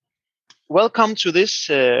Welcome to this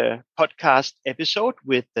podcast episode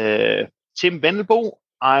with Tim Wendelboe.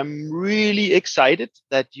 I'm really excited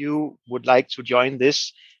that you would like to join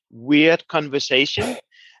this weird conversation.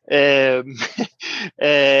 Um,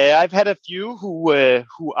 I've had a few who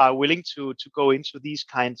are willing to go into these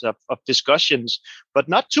kinds of discussions, but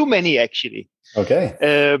not too many actually. Okay.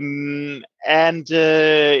 And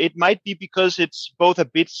it might be because it's both a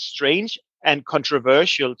bit strange and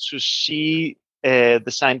controversial to see the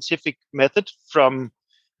scientific method from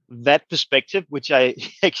that perspective, which I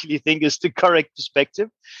actually think is the correct perspective.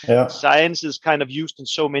 Yeah. Science is kind of used in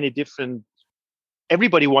so many different.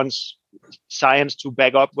 Everybody wants science to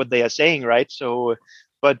back up what they are saying, right? So,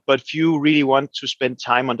 but few really want to spend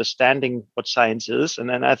time understanding what science is,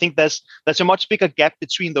 and I think there's a much bigger gap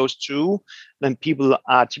between those two than people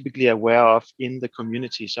are typically aware of in the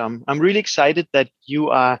community. So I'm really excited that you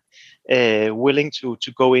are willing to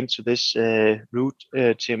go into this route,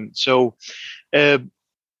 Tim. So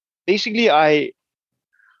basically, I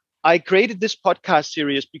created this podcast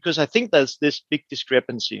series because I think there's this big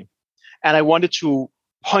discrepancy, and I wanted to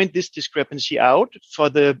point this discrepancy out for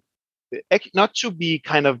the not to be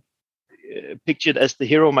kind of pictured as the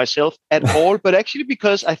hero myself at all, but actually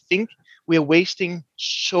because I think we're wasting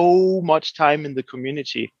so much time in the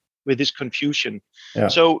community with this confusion. Yeah.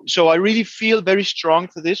 So I really feel very strong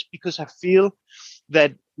for this because I feel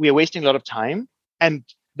that we are wasting a lot of time, and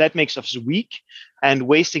that makes us weak. And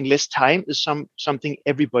wasting less time is something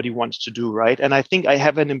everybody wants to do, right? And I think I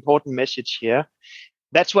have an important message here.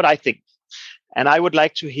 That's what I think. And I would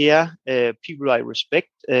like to hear people I respect,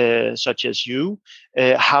 such as you,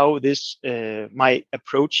 how this my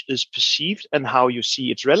approach is perceived and how you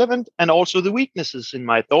see it's relevant, and also the weaknesses in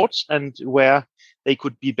my thoughts and where they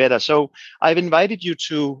could be better. So I've invited you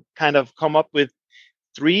to kind of come up with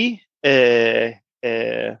three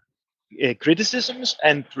criticisms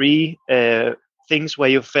and three things where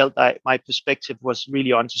you felt that my perspective was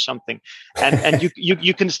really onto something, and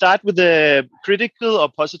you can start with the critical or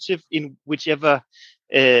positive in whichever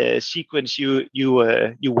sequence you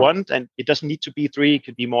want, and it doesn't need to be three; it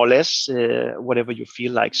could be more or less whatever you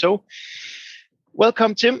feel like. So,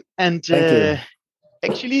 welcome, Tim, and Thank you.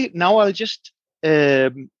 actually now I'll just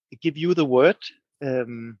give you the word.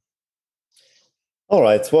 All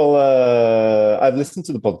right. Well, I've listened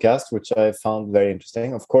to the podcast, which I found very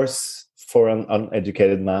interesting. Of course, for an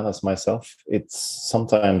uneducated man as myself, it's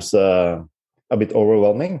sometimes a bit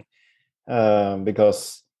overwhelming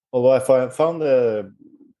because although I found the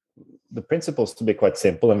principles to be quite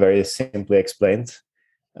simple and very simply explained,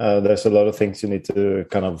 there's a lot of things you need to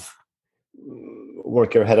kind of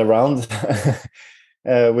work your head around,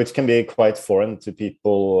 which can be quite foreign to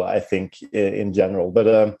people, I think, in general.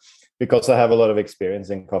 But because I have a lot of experience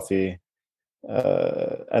in coffee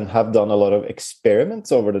and have done a lot of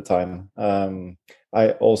experiments over the time,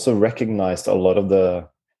 I also recognized a lot of the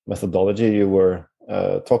methodology you were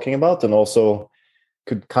talking about, and also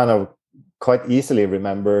could kind of quite easily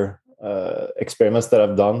remember experiments that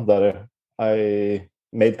I've done that I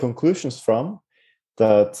made conclusions from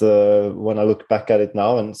that when I look back at it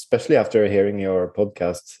now, and especially after hearing your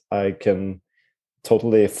podcast, I can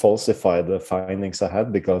totally falsify the findings I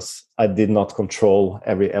had because I did not control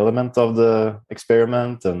every element of the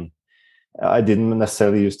experiment, and I didn't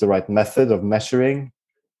necessarily use the right method of measuring.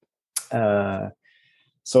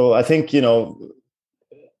 So I think,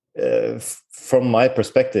 from my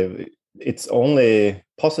perspective, it's only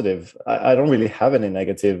positive. I don't really have any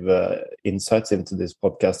negative insights into this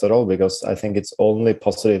podcast at all, because I think it's only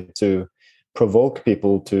positive to provoke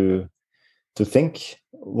people to think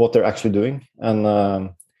what they're actually doing and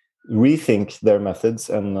rethink their methods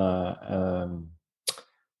and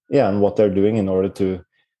what they're doing in order to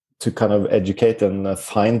kind of educate and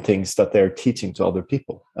find things that they're teaching to other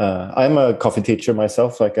people. I'm a coffee teacher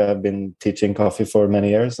myself. Like, I've been teaching coffee for many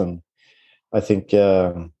years, and I think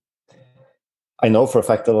I know for a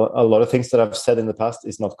fact that a lot of things that I've said in the past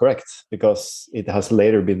is not correct because it has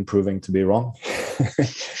later been proven to be wrong.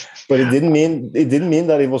 But it didn't mean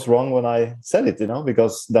that it was wrong when I said it,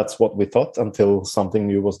 because that's what we thought until something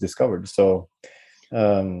new was discovered. So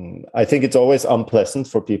I think it's always unpleasant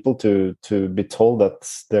for people to be told that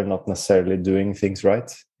they're not necessarily doing things right,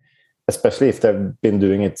 especially if they've been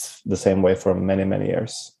doing it the same way for many, many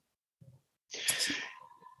years.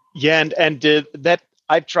 Yeah, and that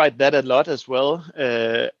I've tried that a lot as well,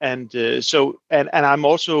 and I'm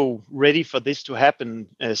also ready for this to happen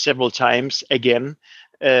several times again,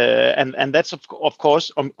 and that's of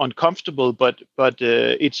course uncomfortable, but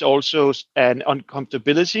it's also an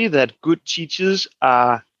uncomfortability that good teachers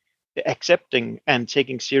are accepting and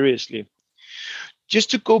taking seriously.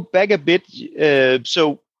 Just to go back a bit,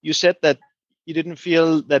 so you said that you didn't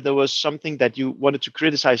feel that there was something that you wanted to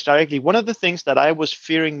criticize directly. One of the things that I was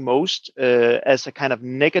fearing most as a kind of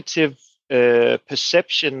negative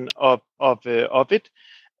perception of it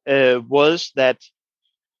was that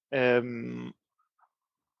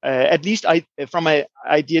at least from an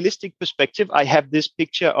idealistic perspective, I have this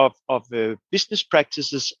picture of business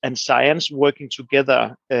practices and science working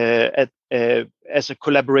together as a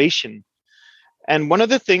collaboration. And one of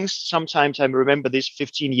the things, sometimes I remember this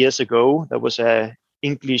 15 years ago, there was a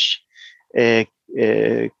English, they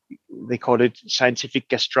call it scientific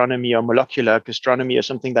gastronomy or molecular gastronomy or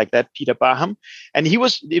something like that, Peter Barham. And it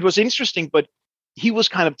was interesting, but he was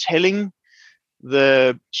kind of telling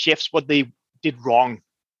the chefs what they did wrong.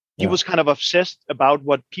 He was kind of obsessed about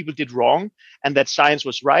what people did wrong and that science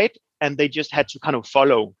was right, and they just had to kind of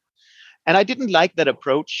follow. And I didn't like that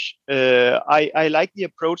approach. I like the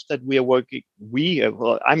approach that we are working.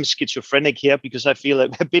 Well, I'm schizophrenic here because I feel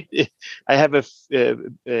a bit. I have a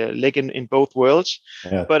leg in both worlds,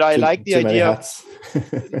 but I like the idea. Hats.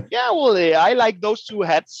 Yeah, well, I like those two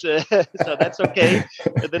hats, so that's okay.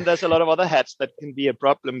 But then there's a lot of other hats that can be a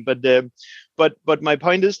problem. But my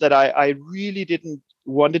point is that I really didn't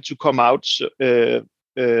want it to come out so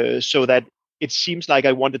that it seems like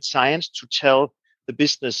I wanted science to tell the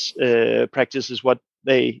business practices what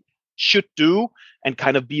they should do and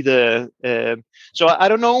kind of be the so I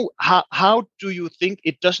don't know how do you think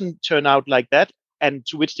it doesn't turn out like that, and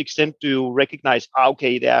to which extent do you recognize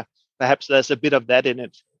okay, perhaps there's a bit of that in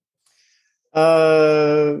it?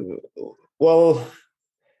 Well,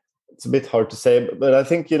 it's a bit hard to say, but I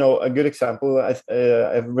think, a good example, I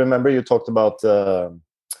remember you talked about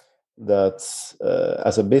that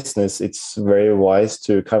as a business it's very wise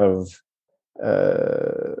to kind of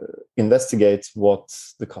investigate what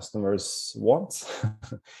the customers want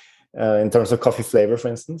in terms of coffee flavor, for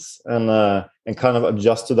instance, and kind of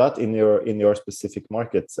adjust to that in your specific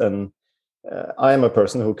markets. And I am a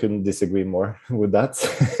person who couldn't disagree more with that.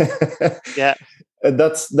 Yeah,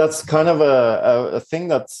 that's kind of a thing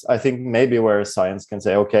that I think maybe where science can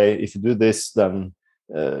say, okay, if you do this, then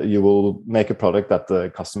you will make a product that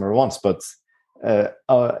the customer wants. But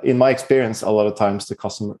in my experience, a lot of times the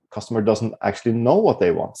customer doesn't actually know what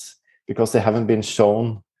they want because they haven't been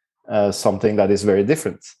shown something that is very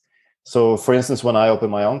different. So, for instance, when I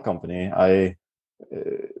opened my own company,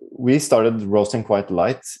 we started roasting quite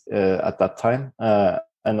light at that time,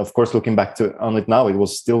 and of course, looking back on it now, it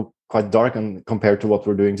was still quite dark and compared to what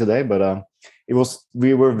we're doing today. But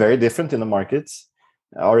we were very different in the markets.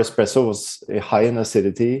 Our espresso was high in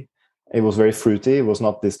acidity. It was very fruity. It was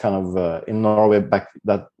not this kind of in Norway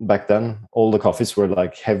back then. All the coffees were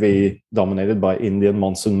like heavy dominated by Indian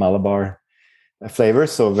monsoon Malabar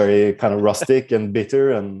flavors, so very kind of rustic and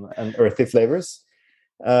bitter and earthy flavors.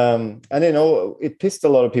 And it pissed a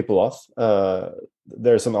lot of people off.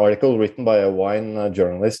 There's an article written by a wine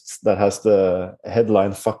journalist that has the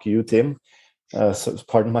headline "Fuck you, Tim." So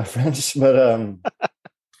pardon my French, but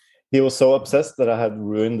he was so obsessed that I had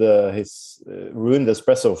ruined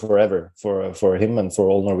espresso forever for him and for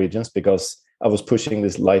all Norwegians, because I was pushing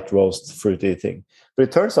this light roast fruity thing. But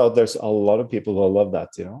it turns out there's a lot of people who love that,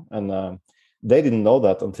 and they didn't know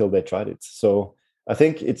that until they tried it. So I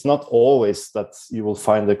think it's not always that you will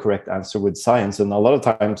find the correct answer with science, and a lot of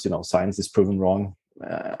times, science is proven wrung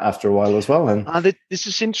after a while as well. And this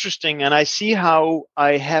is interesting, and I see how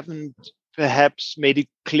I haven't perhaps made it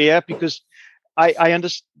clear, because I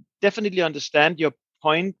definitely understand your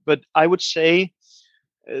point, but I would say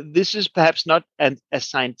this is perhaps not a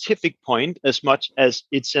scientific point as much as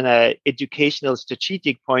it's an educational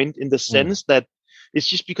strategic point, in the sense that it's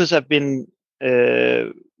just because I've been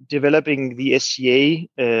developing the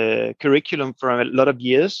SCA curriculum for a lot of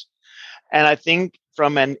years. And I think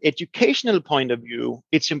from an educational point of view,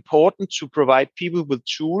 it's important to provide people with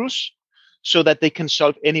tools so that they can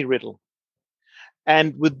solve any riddle.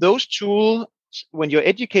 And with those tools, when you're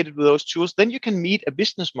educated with those tools, then you can meet a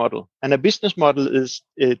business model. And a business model is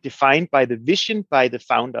defined by the vision by the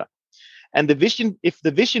founder. And if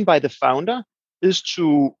the vision by the founder is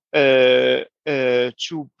to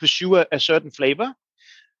pursue a certain flavor,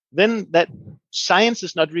 then that science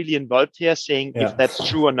is not really involved here, saying if that's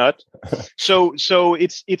true or not. So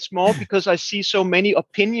it's more because I see so many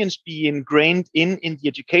opinions be ingrained in the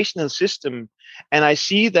educational system, and I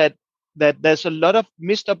see that there's a lot of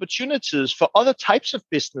missed opportunities for other types of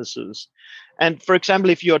businesses. And for example,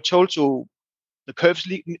 if you are told the curves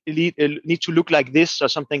need to look like this or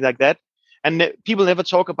something like that, and people never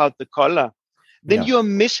talk about the color, then you're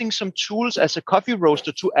missing some tools as a coffee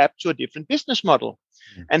roaster to adapt to a different business model.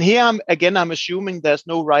 And here I'm assuming there's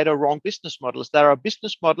no right or wrong business models. There are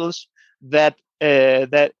business models that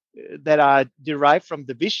that are derived from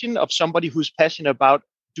the vision of somebody who's passionate about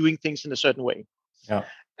doing things in a certain way. Yeah.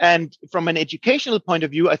 And from an educational point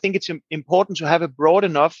of view, I think it's important to have a broad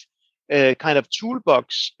enough kind of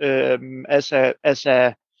toolbox as a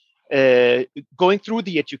going through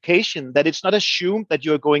the education, that it's not assumed that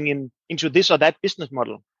you're going into this or that business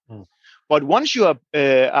model. Mm. But once you are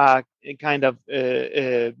kind of,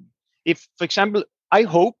 if, for example, I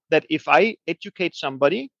hope that if I educate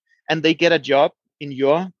somebody and they get a job in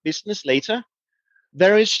your business later,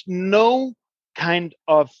 there is no kind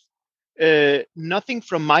of nothing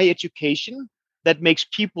from my education that makes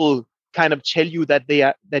people kind of tell you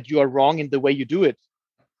that you are wrong in the way you do it.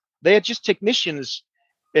 They are just technicians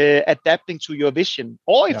adapting to your vision,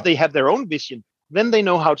 or if they have their own vision, then they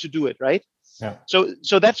know how to do it, right? Yeah.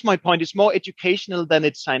 So that's my point. It's more educational than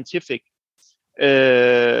it's scientific,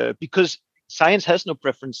 because science has no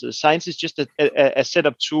preferences. Science is just a set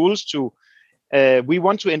of tools to we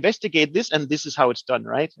want to investigate this, and this is how it's done,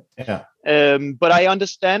 right? Yeah. But I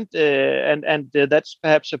understand, and that's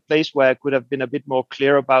perhaps a place where I could have been a bit more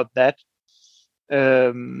clear about that.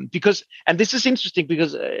 Because, and this is interesting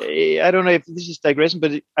because I don't know if this is digression,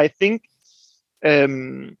 but I think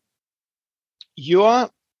your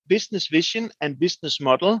business vision and business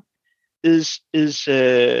model is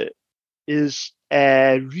a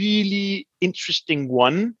really interesting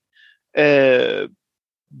one,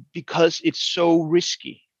 because it's so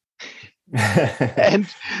risky. and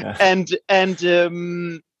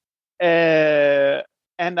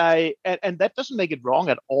that doesn't make it wrong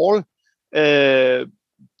at all.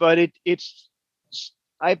 But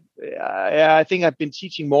I think I've been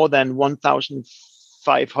teaching more than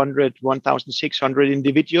 1,500, 1,600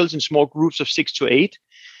 individuals in small groups of 6 to 8.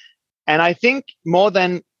 And I think more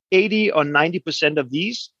than 80 or 90% of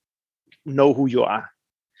these know who you are.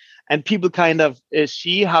 And people kind of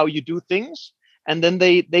see how you do things. And then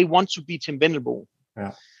they want to be Tim Wendelboe.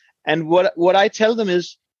 Yeah. And what I tell them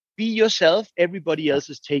is, be yourself, everybody else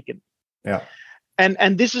is taken. Yeah.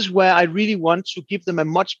 And this is where I really want to give them a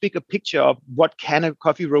much bigger picture of what can a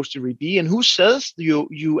coffee roastery be, and who says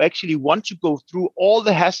you actually want to go through all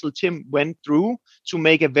the hassle Tim went through to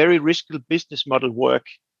make a very risky business model work,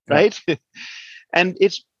 right? And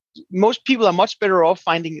it's, most people are much better off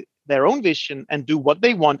finding their own vision and do what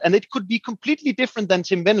they want. And it could be completely different than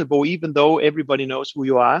Tim Wendelboe, even though everybody knows who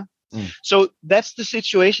you are. Mm. So that's the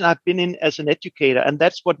situation I've been in as an educator. And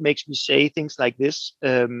that's what makes me say things like this.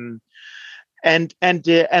 And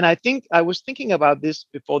I think I was thinking about this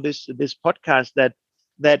before this podcast,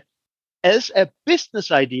 that as a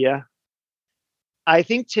business idea, I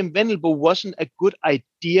think Tim Wendelboe wasn't a good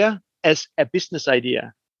idea as a business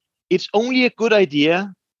idea. It's only a good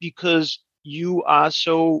idea because you are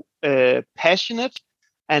so passionate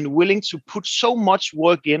and willing to put so much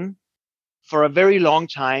work in for a very long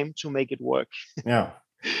time to make it work. Yeah.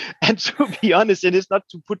 And to be honest, it is not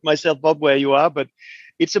to put myself up where you are, but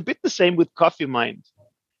it's a bit the same with Coffee Mind.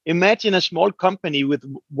 Imagine a small company with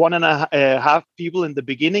 1.5 people in the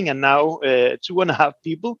beginning, and now 2.5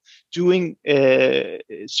 people doing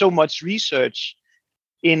so much research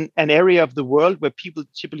in an area of the world where people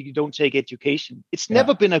typically don't take education. It's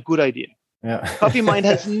never been a good idea. Yeah. Coffee Mind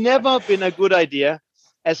has never been a good idea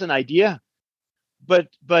as an idea, but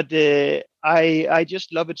I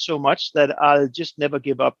just love it so much that I'll just never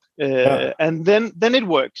give up, and then it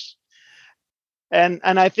works. And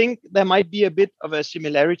I think there might be a bit of a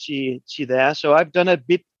similarity to there. So I've done a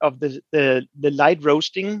bit of the light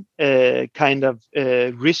roasting kind of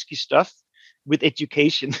risky stuff with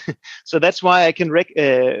education. So that's why I can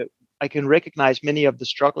recognize many of the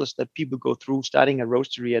struggles that people go through starting a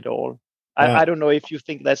roastery at all. I don't know if you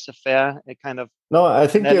think that's a fair kind of. No, I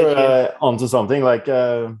think you're onto something. Like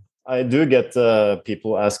I do get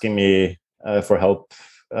people asking me for help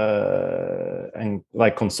and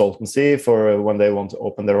like consultancy for when they want to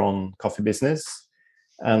open their own coffee business.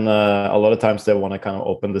 And a lot of times they want to kind of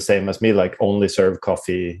open the same as me, like only serve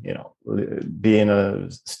coffee, be in a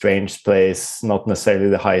strange place, not necessarily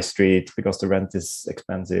the high street because the rent is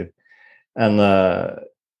expensive. And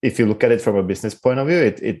if you look at it from a business point of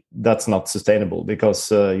view, that's not sustainable because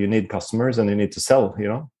you need customers and you need to sell,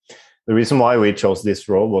 The reason why we chose this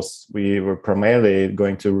role was we were primarily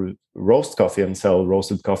going to roast coffee and sell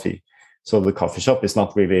roasted coffee. So the coffee shop is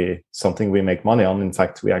not really something we make money on. In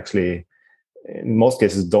fact, we actually, in most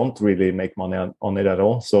cases, don't really make money on it at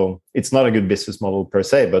all. So it's not a good business model per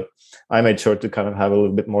se, but I made sure to kind of have a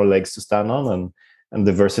little bit more legs to stand on and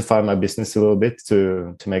diversify my business a little bit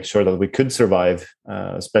to make sure that we could survive,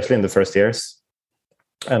 especially in the first years.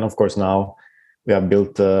 And of course, now we have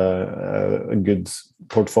built a good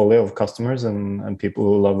portfolio of customers and people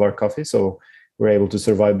who love our coffee. So we're able to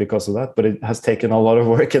survive because of that. But it has taken a lot of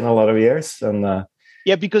work and a lot of years. And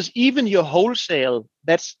yeah, because even your wholesale,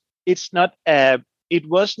 it's not it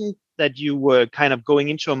wasn't that you were kind of going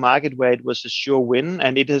into a market where it was a sure win,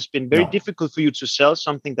 and it has been very difficult for you to sell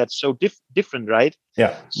something that's so different, right?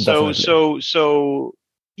 Yeah, so definitely. so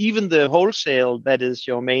even the wholesale that is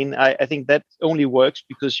your main, I think that only works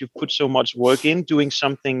because you put so much work in doing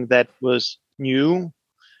something that was new,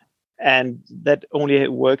 and that only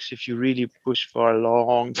works if you really push for a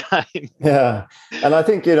long time. Yeah, and I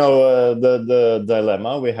think the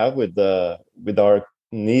dilemma we have with our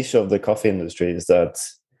niche of the coffee industry is that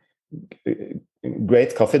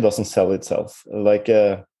great coffee doesn't sell itself. Like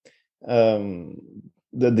um,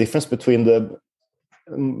 the difference between the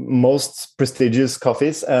most prestigious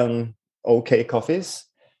coffees and okay coffees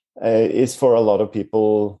is for a lot of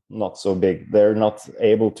people not so big. They're not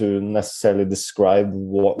able to necessarily describe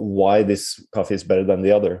why this coffee is better than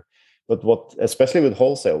the other. But what, especially with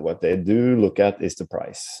wholesale, what they do look at is the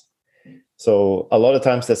price. So a lot of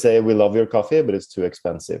times they say, we love your coffee, but it's too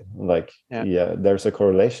expensive. Like, yeah, there's a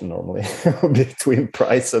correlation normally between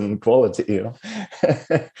price and quality,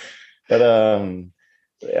 But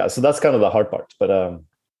yeah, so that's kind of the hard part.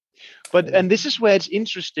 And this is where it's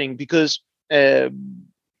interesting because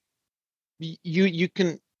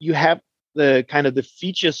you have the kind of the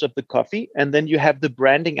features of the coffee, and then you have the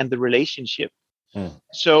branding and the relationship.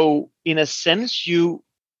 So in a sense, you,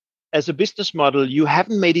 as a business model, you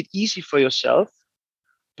haven't made it easy for yourself,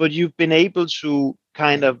 but you've been able to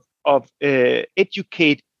kind of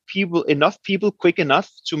educate enough people quick enough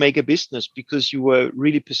to make a business, because you were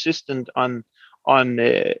really persistent on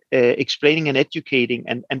explaining and educating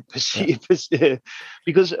and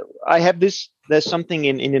because I have there's something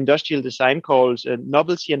in industrial design called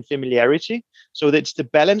novelty and familiarity. So that's the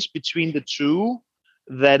balance between the two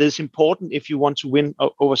that is important if you want to win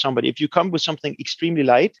over somebody. If you come with something extremely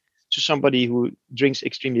light to somebody who drinks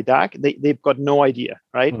extremely dark, they've got no idea,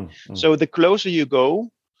 right? So the closer you go,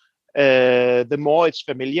 the more it's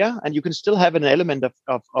familiar, and you can still have an element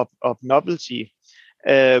of novelty.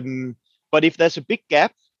 But if there's a big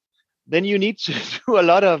gap, then you need to do a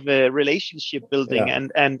lot of relationship building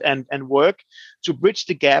and work to bridge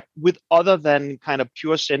the gap with other than kind of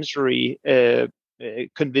pure sensory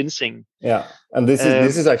convincing. Yeah, and this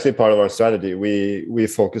is actually part of our strategy. We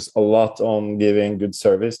focus a lot on giving good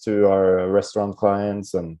service to our restaurant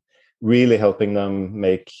clients and really helping them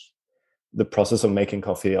make the process of making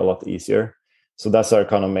coffee a lot easier. So that's our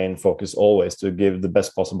kind of main focus always, to give the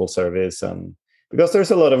best possible service. And because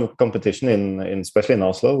there's a lot of competition in especially in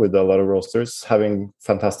Oslo, with a lot of roasters having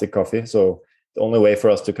fantastic coffee. So the only way for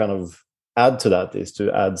us to kind of add to that is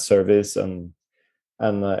to add service and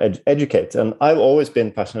educate. And I've always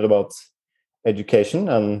been passionate about education,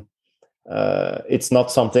 and it's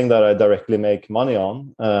not something that I directly make money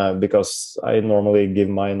on, because I normally give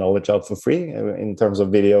my knowledge out for free in terms of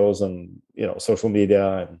videos and social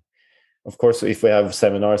media. And of course, if we have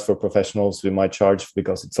seminars for professionals, we might charge,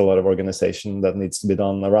 because it's a lot of organization that needs to be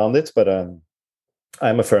done around it. But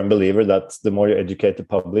I'm a firm believer that the more you educate the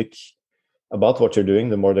public about what you're doing,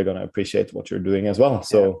 the more they're going to appreciate what you're doing as well.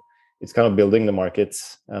 So it's kind of building the market,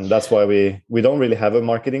 and that's why we don't really have a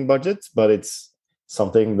marketing budget, but it's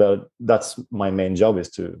something that's my main job, is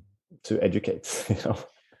to educate.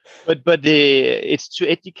 But it's to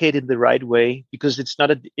educate in the right way, because it's not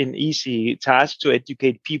an easy task to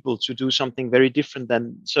educate people to do something very different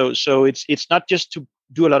than so it's not just to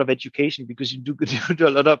do a lot of education, because you do a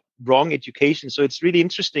lot of wrong education. So it's really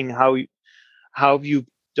interesting how you've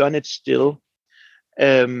done it still.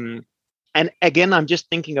 And again, I'm just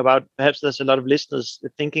thinking about, perhaps there's a lot of listeners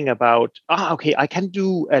thinking about, okay, I can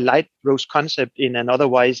do a light roast concept in an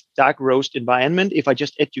otherwise dark roast environment if I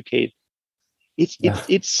just educate.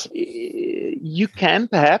 It's you can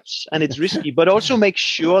perhaps, and it's risky, but also make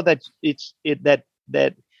sure that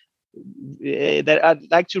that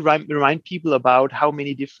I'd like to remind people about how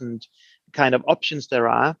many different kind of options there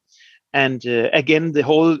are. And again, the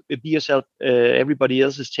whole be yourself, everybody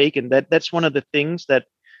else is taken. That's one of the things that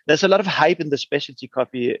there's a lot of hype in the specialty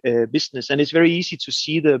coffee business, and it's very easy to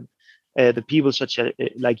see the people such as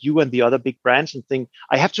like you and the other big brands and think,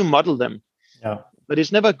 I have to model them. Yeah. But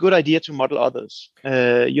it's never a good idea to model others.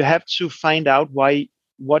 You have to find out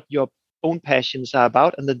what your own passions are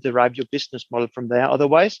about, and then derive your business model from there.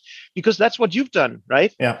 Otherwise, because that's what you've done,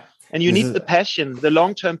 right? Yeah. And you need the passion, the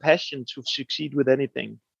long-term passion, to succeed with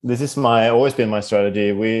anything. This is always been my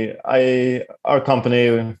strategy. Our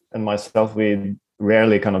company and myself, we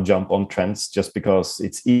rarely kind of jump on trends just because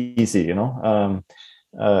it's easy,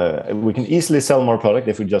 we can easily sell more product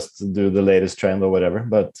if we just do the latest trend or whatever.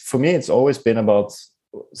 But for me, it's always been about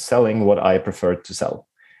selling what I prefer to sell,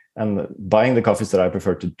 and buying the coffees that I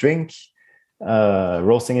prefer to drink,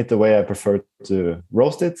 roasting it the way I prefer to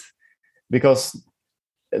roast it, because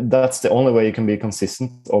that's the only way you can be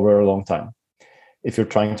consistent over a long time. If you're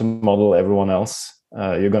trying to model everyone else,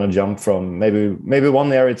 you're going to jump from maybe 1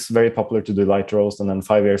 year it's very popular to do light roast, and then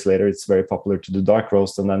 5 years later it's very popular to do dark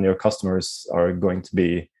roast, and then your customers are going to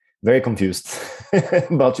be very confused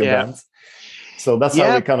about your brand. So that's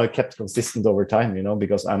how we kind of kept consistent over time,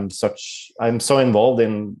 because I'm so involved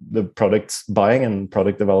in the product buying and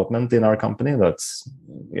product development in our company. That's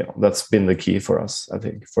been the key for us, I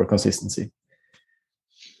think, for consistency.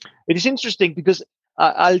 It is interesting because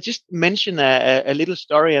I'll just mention a little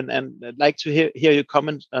story, and I'd like to hear your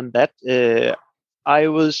comment on that. I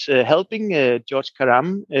was helping George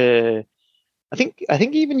Karam. I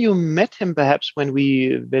think even you met him perhaps when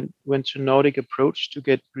we went to Nordic Approach to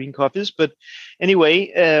get green coffees. But anyway,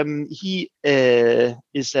 he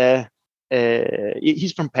is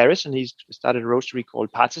he's from Paris, and he's started a roastery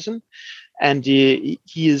called Partisan, and he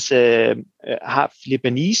is half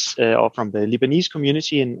Lebanese or from the Lebanese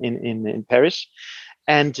community in Paris,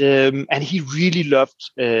 and he really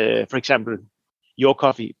loved, for example, your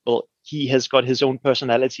coffee. Well, he has got his own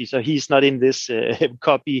personality, so he's not in this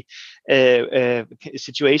copy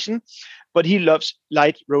situation, but he loves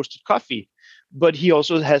light roasted coffee. But he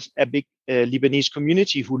also has a big Lebanese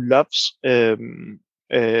community who loves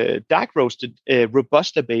dark roasted,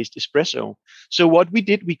 Robusta based espresso. So what we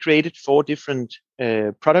did, we created 4 different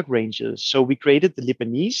product ranges. So we created the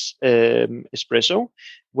Lebanese espresso,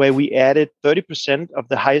 where we added 30% of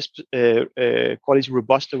the highest quality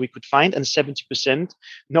Robusta we could find, and 70%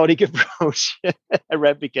 Nordic Approach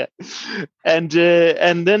Arabica. And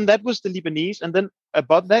then that was the Lebanese. And then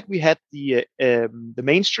above that, we had the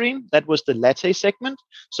mainstream. That was the latte segment.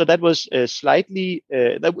 So that was slightly,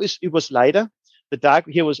 it was lighter. The dark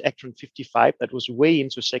here was Actron 55. That was way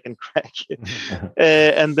into second crack.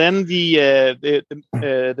 And then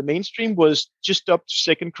the mainstream was just up to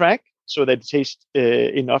second crack, so that it tastes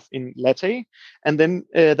enough in latte. And then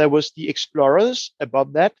there was the Explorers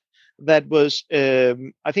above that. That was,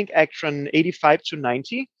 I think, Actron 85 to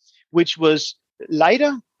 90, which was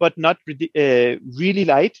lighter, but not really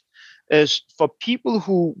light. For people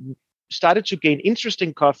who started to gain interest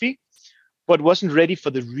in coffee, but wasn't ready for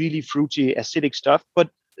the really fruity, acidic stuff, but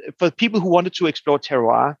for people who wanted to explore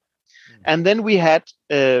terroir. And then we had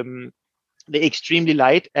the extremely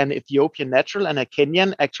light, an Ethiopian natural, and a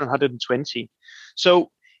Kenyan Actron 120.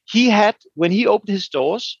 So he had, when he opened his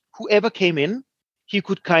doors, whoever came in, he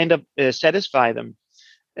could kind of satisfy them.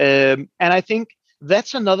 And I think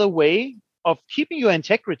that's another way of keeping your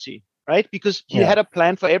integrity, right? Because he had a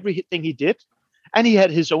plan for everything he did, and he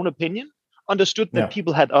had his own opinion, understood that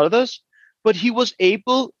people had others, but he was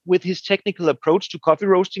able, with his technical approach to coffee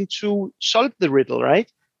roasting, to solve the riddle,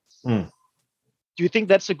 right? Do you think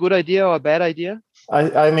that's a good idea or a bad idea?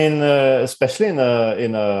 I mean, especially in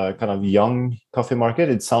a kind of young coffee market,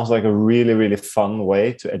 it sounds like a really, really fun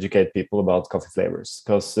way to educate people about coffee flavors,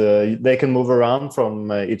 because they can move around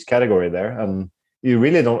from each category there, and you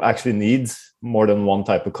really don't actually need more than one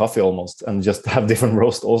type of coffee almost, and just have different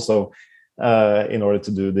roast also in order to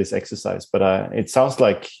do this exercise. But it sounds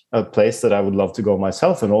like a place that I would love to go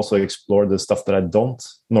myself, and also explore the stuff that I don't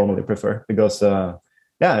normally prefer, because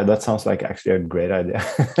that sounds like actually a great idea.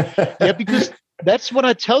 Yeah, because that's what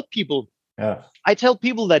I tell people. Yeah. I tell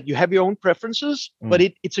people that you have your own preferences, but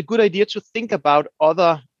it's a good idea to think about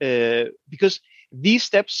other, because these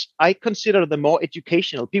steps, I consider them more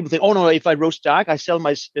educational. People think, oh no, if I roast dark, I sell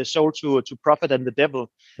my soul to prophet and the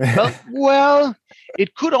devil. well,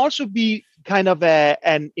 it could also be kind of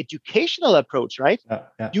an educational approach, right?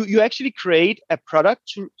 You actually create a product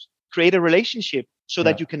to create a relationship so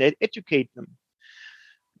that you can educate them.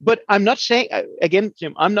 But I'm not saying, again,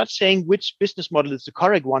 Jim, I'm not saying which business model is the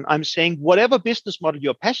correct one. I'm saying whatever business model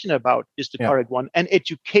you're passionate about is the correct one. And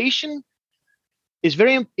education is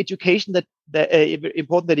very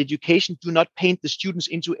important that education do not paint the students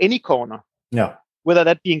into any corner. Yeah. Whether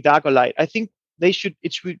that being dark or light. I think it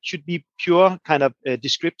should be pure kind of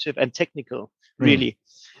descriptive and technical, really.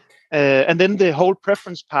 And then the whole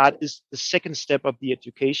preference part is the second step of the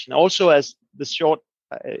education. Also, as the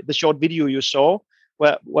short video you saw,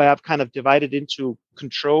 where I've kind of divided into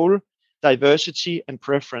control, diversity, and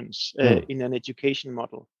preference in an education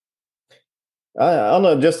model. I don't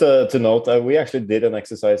know, just to note, we actually did an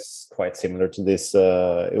exercise quite similar to this.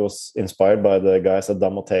 It was inspired by the guys at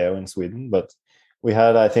Damoteo in Sweden, but we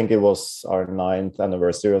had, I think it was our 9th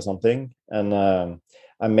anniversary or something. And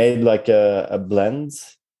I made like a blend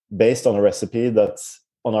based on a recipe that's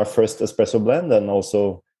on our first espresso blend, and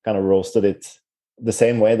also kind of roasted it the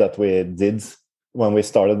same way that we did when we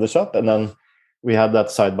started the shop. And then we had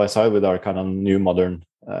that side by side with our kind of new modern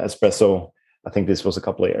espresso. I think this was a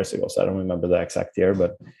couple of years ago, so I don't remember the exact year,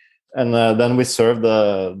 but then we served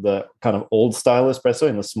the kind of old style espresso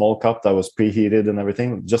in a small cup that was preheated and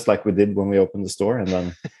everything, just like we did when we opened the store. And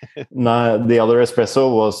then the other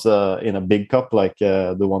espresso was in a big cup, like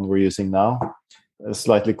the one we're using now,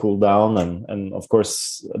 slightly cooled down, and of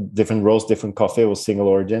course different roast, different coffee. It was single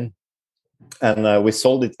origin, and we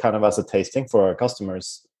sold it kind of as a tasting for our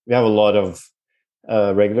customers. We have a lot of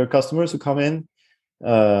regular customers who come in.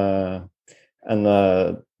 And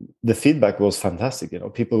the feedback was fantastic. You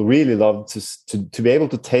know, people really loved to be able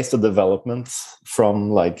to taste the development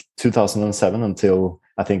from like 2007 until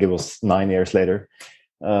I think it was 9 years later,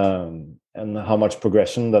 and how much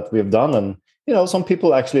progression that we've done. And you know, some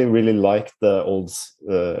people actually really liked the old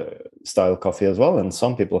style coffee as well, and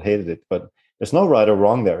some people hated it. But there's no right or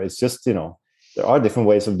wrong there. It's just, you know, there are different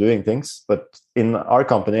ways of doing things. But in our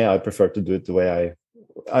company, I prefer to do it the way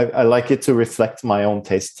I like it to reflect my own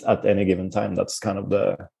taste at any given time. That's kind of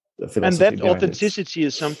the philosophy. And that authenticity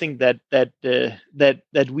is something that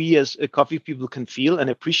we as coffee people can feel and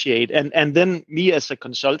appreciate. And then me as a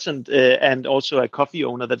consultant and also a coffee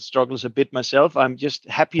owner that struggles a bit myself, I'm just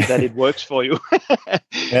happy that it works for you.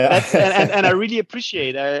 and I really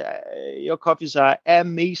appreciate your coffees are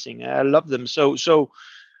amazing. I love them. So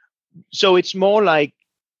it's more like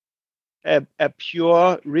a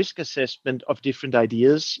pure risk assessment of different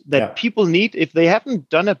ideas that people need if they haven't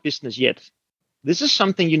done a business yet. This is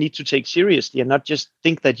something you need to take seriously and not just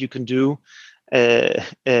think that you can do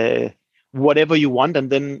whatever you want,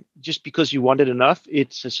 and then just because you want it enough,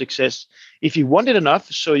 it's a success. If you want it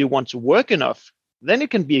enough, so you want to work enough, then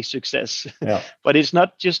it can be a success. Yeah. But it's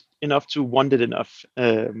not just enough to want it enough.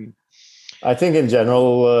 I think in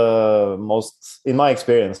general, in my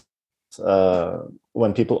experience,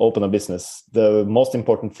 when people open a business, the most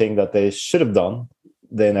important thing that they should have done,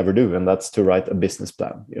 they never do, and that's to write a business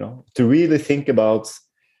plan. You know, to really think about,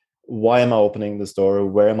 why am I opening the store?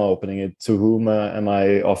 Where am I opening it? To whom am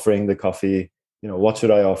I offering the coffee? You know, what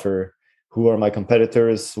should I offer? Who are my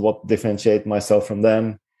competitors? What differentiate myself from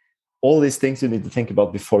them? All these things you need to think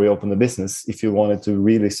about before you open the business if you want it to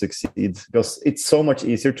really succeed, because it's so much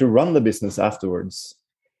easier to run the business afterwards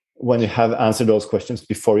when you have answered those questions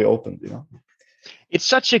before you open. You know. It's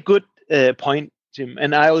such a good point, Tim.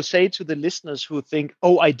 And I will say to the listeners who think,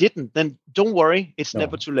 oh, I didn't, then don't worry. It's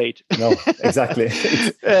never too late. No, exactly.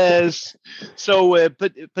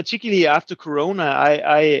 But particularly after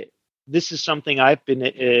Corona, this is something I've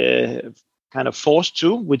been kind of forced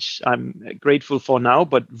to, which I'm grateful for now,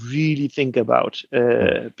 but really think about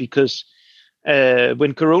because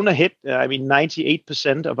when Corona hit,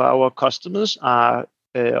 98% of our customers are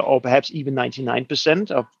or perhaps even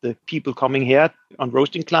 99% of the people coming here on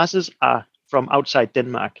roasting classes are from outside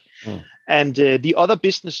Denmark. And the other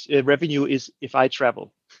business revenue is if I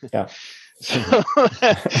travel. Yeah.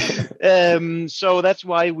 So that's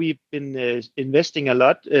why we've been investing a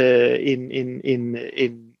lot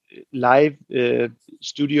in live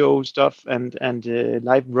studio stuff and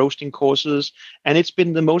live roasting courses. And it's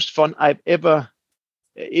been the most fun I've ever.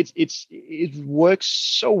 It works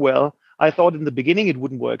so well. I thought in the beginning it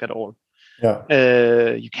wouldn't work at all. Yeah.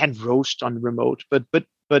 You can't roast on remote, but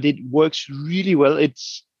it works really well.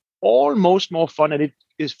 It's almost more fun, and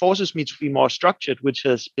it forces me to be more structured, which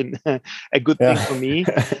has been a good thing for me.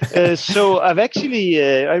 So I've actually,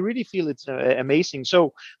 I really feel it's amazing.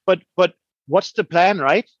 So, but what's the plan,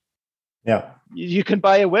 right? Yeah, you can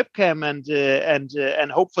buy a webcam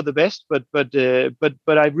and hope for the best, but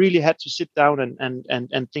I really had to sit down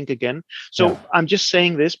and think again. So I'm just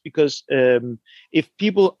saying this because if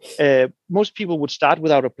people, most people would start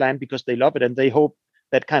without a plan because they love it and they hope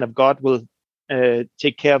that kind of God will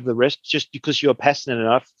take care of the rest just because you're passionate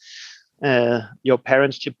enough. Your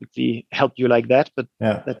parents typically help you like that, but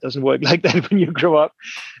that doesn't work like that when you grow up.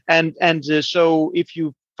 And so if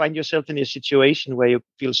you find yourself in a situation where you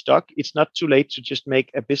feel stuck, it's not too late to just make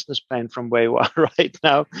a business plan from where you are right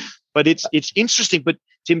now. But it's interesting. But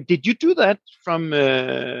Tim, did you do that from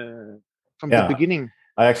the beginning?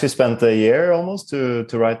 I actually spent a year almost to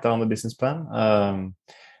write down the business plan.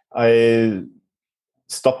 I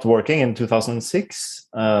stopped working in 2006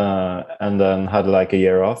 and then had like a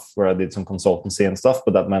year off where I did some consultancy and stuff,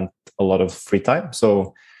 but that meant a lot of free time.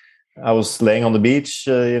 So I was laying on the beach,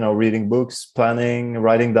 reading books, planning,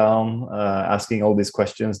 writing down, asking all these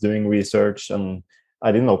questions, doing research, and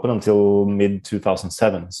I didn't open until mid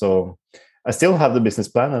 2007. So I still have the business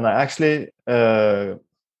plan, and I actually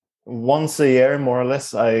once a year, more or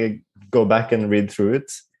less, I go back and read through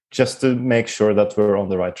it just to make sure that we're on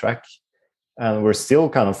the right track. and we're still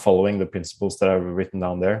kind of following the principles that are written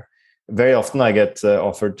down there. Very often I get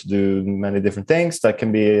offered to do many different things that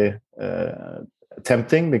can be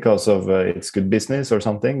tempting because of it's good business or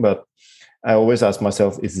something, but I always ask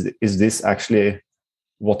myself, is this actually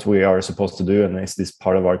what we are supposed to do, and is this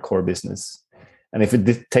part of our core business? And if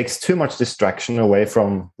it takes too much distraction away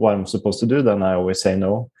from what I'm supposed to do, then I always say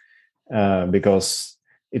no, because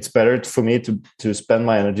it's better for me to spend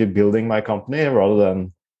my energy building my company rather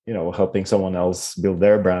than helping someone else build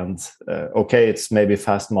their brand. Okay, it's maybe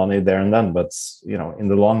fast money there and then, but in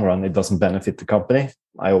the long run, it doesn't benefit the company.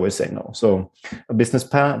 I always say no. So a business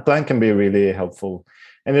plan can be really helpful,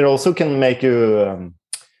 and it also can make you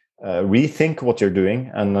rethink what you're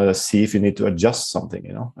doing and see if you need to adjust something.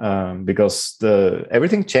 Because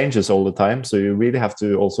everything changes all the time, so you really have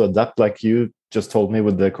to also adapt. Like you just told me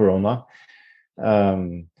with the corona.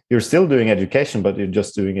 You're still doing education, but you're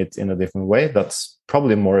just doing it in a different way. That's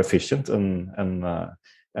probably more efficient and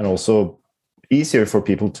also easier for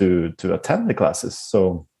people to attend the classes.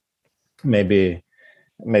 So maybe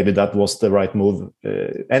that was the right move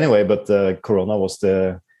anyway. But Corona was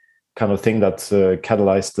the kind of thing that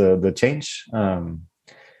catalyzed the change.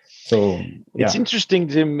 So yeah. It's interesting,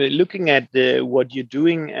 Tim, looking at what you're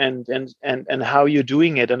doing and how you're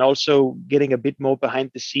doing it, and also getting a bit more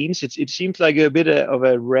behind the scenes. It seems like a bit of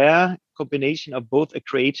a rare combination of both a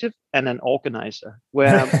creative and an organizer,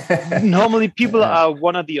 where normally people are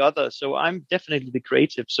one or the other. So I'm definitely the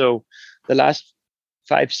creative. So the last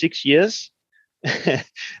 5-6 years, that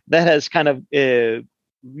has kind of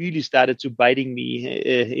really started to biting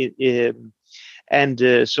me.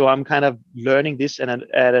 And so I'm kind of learning this at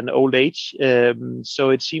an old age. So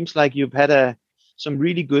it seems like you've had some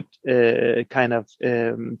really good kind of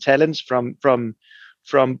talents from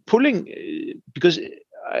pulling, because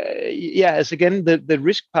as again the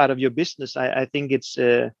risk part of your business. I think it's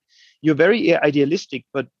you're very idealistic,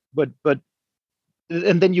 but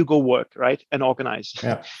and then you go work, right, and organize.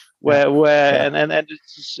 Yeah. And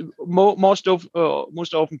it's most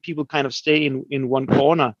often people kind of stay in one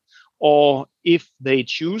corner. Or if they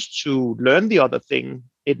choose to learn the other thing,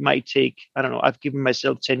 it might take, I don't know, I've given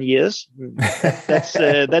myself 10 years.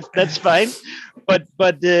 That's fine. But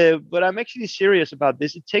I'm actually serious about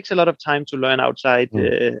this. It takes a lot of time to learn outside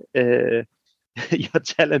your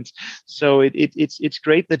talent. So it's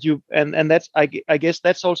great that you and that's I guess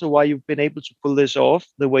that's also why you've been able to pull this off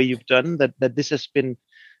the way you've done. That this has been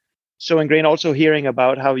so ingrained. Also hearing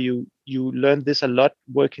about how you learned this a lot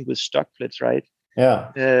working with Stockflits, right?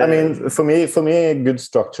 Yeah, I mean, for me, good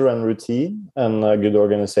structure and routine and a good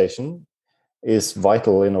organization is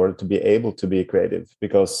vital in order to be able to be creative.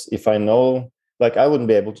 Because if I know, like, I wouldn't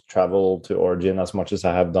be able to travel to Origin as much as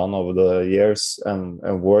I have done over the years and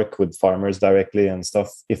work with farmers directly and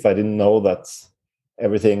stuff if I didn't know that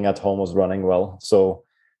everything at home was running well. So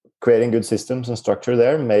creating good systems and structure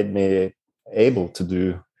there made me able to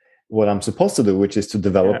do what I'm supposed to do, which is to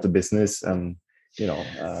develop the business and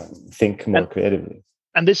think more creatively.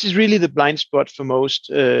 And this is really the blind spot for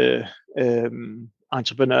most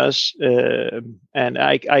entrepreneurs, and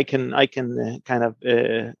I can kind of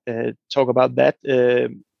talk about that.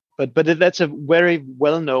 But that's a very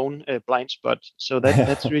well-known blind spot. So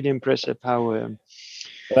that's really impressive. How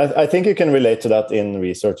I think you can relate to that in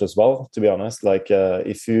research as well. To be honest, like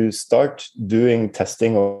if you start doing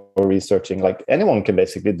testing or researching, like anyone can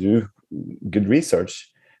basically do good research.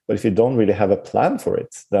 But if you don't really have a plan for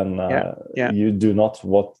it, then you do not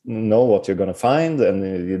know what you're going to find, and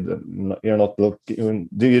you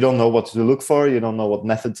don't know what to look for. You don't know what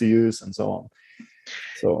method to use, and so on.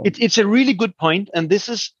 So it's a really good point, and this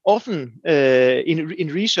is often in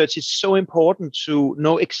research. It's so important to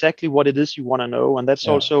know exactly what it is you want to know, and that's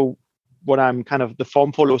also what I'm kind of the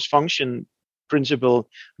form follows function principle.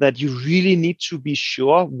 That you really need to be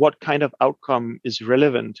sure what kind of outcome is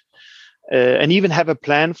relevant. And even have a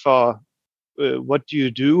plan for what do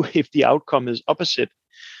you do if the outcome is opposite.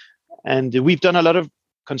 And we've done a lot of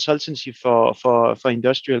consultancy for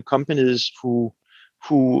industrial companies who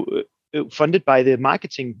funded by the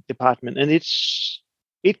marketing department, and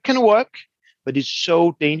it can work, but it's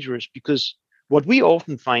so dangerous because what we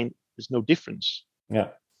often find is no difference. Yeah.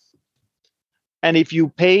 And if you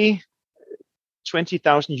pay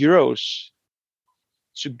 20,000 euros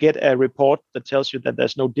to get a report that tells you that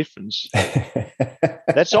there's no difference,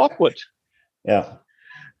 that's awkward. Yeah.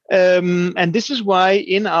 And this is why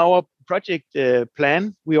in our project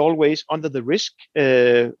plan, we always, under the risk,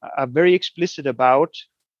 are very explicit about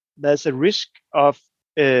there's a risk of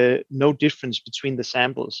no difference between the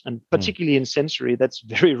samples, and particularly in sensory, that's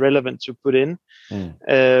very relevant to put in.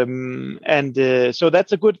 So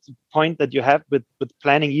that's a good point that you have with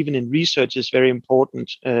planning, even in research, is very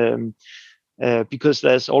important. Because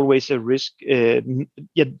there's always a risk, yet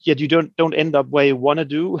you don't end up where you want to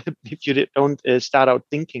do if you don't start out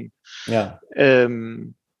thinking. Yeah.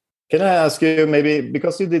 Can I ask you, maybe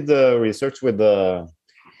because you did the research with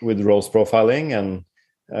roast profiling, and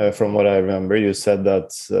from what I remember, you said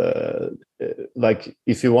that like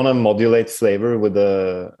if you want to modulate flavor with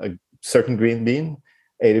a certain green bean,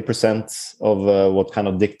 80% of what kind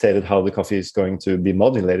of dictated how the coffee is going to be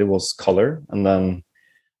modulated was color, and then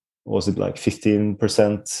was it like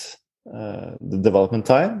 15% the development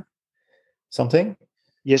time, something?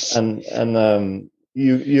 Yes. And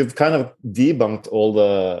you've kind of debunked all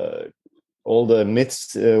the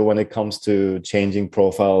myths when it comes to changing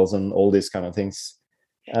profiles and all these kind of things.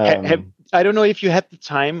 I don't know if you had the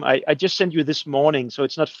time. I just sent you this morning, so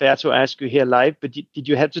it's not fair to ask you here live. But did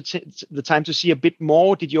you have the time to see a bit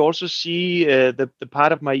more? Did you also see the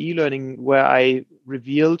part of my e-learning where I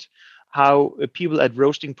revealed how people at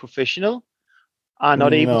Roasting Professional are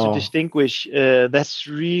not able to distinguish? That's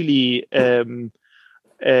really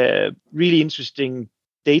really interesting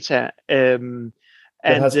data.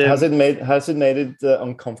 Has it made it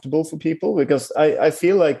uncomfortable for people? Because I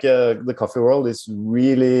feel like the coffee world is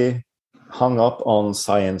really hung up on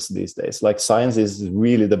science these days. Like, science is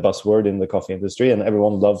really the buzzword in the coffee industry, and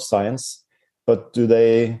everyone loves science. But do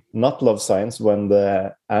they not love science when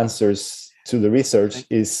the answers to the research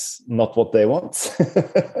is not what they want?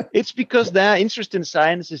 It's because their interest in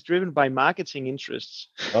science is driven by marketing interests.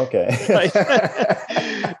 Okay.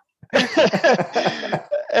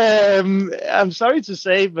 I'm sorry to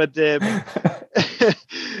say, but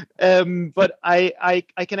but I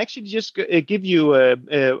can actually just give you.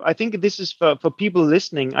 I think this is for people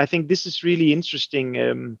listening. I think this is really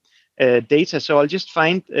interesting data. So I'll just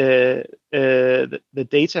find the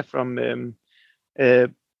data from.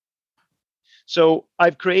 So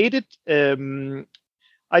I've created.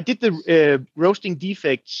 I did the roasting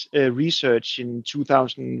defects research in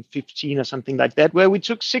 2015 or something like that, where we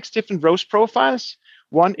took 6 different roast profiles,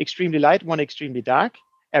 one extremely light, one extremely dark,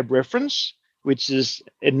 a reference, which is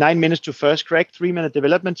 9 minutes to first crack, 3-minute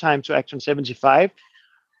development time to Acton 75.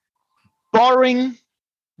 Boring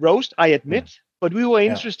roast, I admit, but we were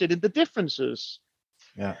interested in the differences.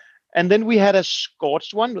 Yeah. And then we had a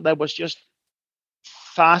scorched one that was just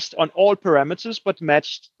fast on all parameters, but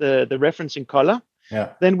matched the reference in color.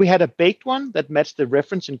 Yeah. Then we had a baked one that matched the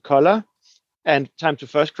reference in color and time to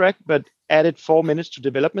first crack, but added 4 minutes to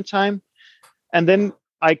development time. And then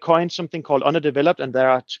I coined something called underdeveloped, and there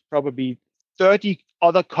are probably 30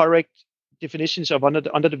 other correct definitions of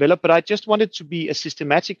underdeveloped, but I just wanted to be a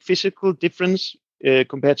systematic physical difference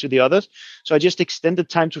compared to the others. So I just extended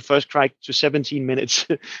time to first crack to 17 minutes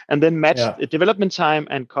and then matched the development time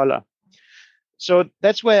and color. So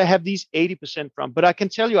that's where I have these 80% from. But I can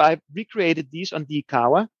tell you, I've recreated these on the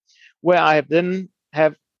Ikawa, where I then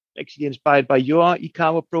have actually inspired by your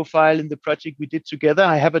Ikawa profile in the project we did together.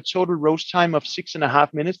 I have a total roast time of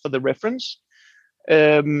 6.5 minutes for the reference,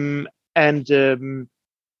 and Actron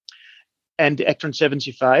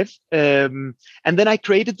 75. And then I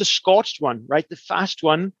created the scorched one, right, the fast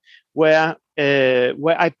one, where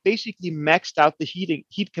I basically maxed out the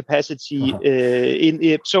heat capacity in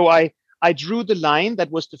it. So I drew the line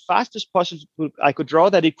that was the fastest possible I could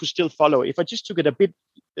draw, that it could still follow. If I just took it a bit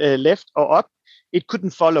left or up, it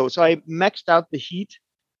couldn't follow. So I maxed out the heat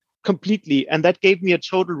completely, and that gave me a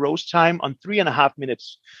total roast time on 3.5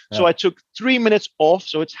 minutes. Yeah. So I took 3 minutes off,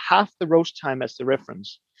 so it's half the roast time as the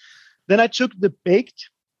reference. Then I took the baked,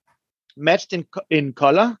 matched in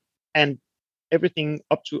color, and everything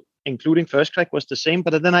up to including first crack was the same,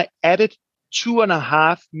 but then I added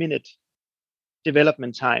 2.5 minute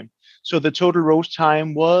development time. So the total roast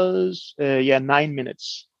time was 9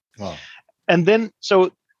 minutes. Wow. And then,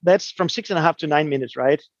 so that's from 6.5 to 9 minutes,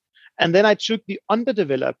 right? And then I took the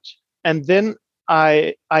underdeveloped, and then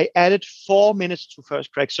I added 4 minutes to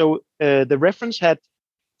first crack. So the reference had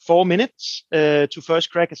 4 minutes to first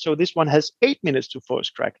crack. So this one has 8 minutes to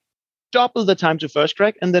first crack. Double the time to first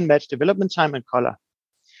crack, and then match development time and color.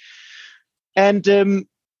 And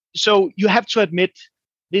so you have to admit,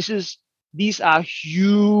 these are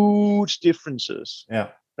huge differences. Yeah.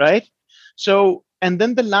 Right? So, and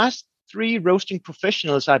then the last 3 roasting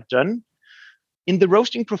professionals I've done, in the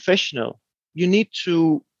roasting professional, you need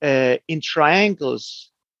to, in triangles,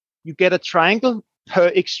 you get a triangle per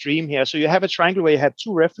extreme here. So you have a triangle where you have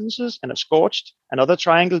 2 references and a scorched, another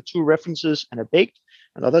triangle, 2 references and a baked,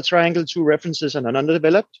 another triangle, 2 references and an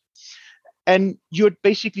underdeveloped. And you're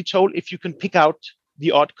basically told if you can pick out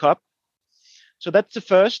the odd cup. So that's the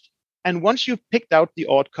first. And once you've picked out the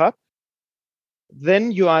odd cup,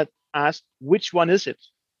 then you are asked, which one is it?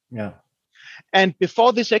 Yeah. And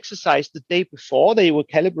before this exercise, the day before, they were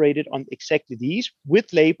calibrated on exactly these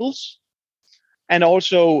with labels, and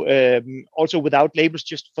also without labels,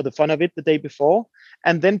 just for the fun of it, the day before.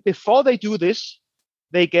 And then before they do this,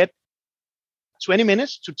 they get 20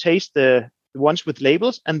 minutes to taste the ones with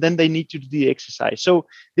labels, and then they need to do the exercise. So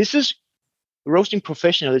this is roasting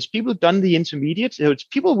professional. It's people done the intermediate. So it's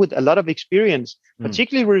people with a lot of experience,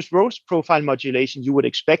 particularly with roast profile modulation, you would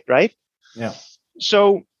expect, right? Yeah.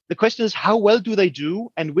 So the question is, how well do they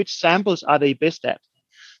do, and which samples are they best at?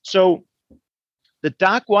 So the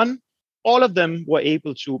dark one, all of them were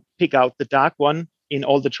able to pick out the dark one in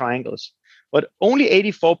all the triangles, but only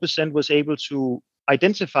 84% was able to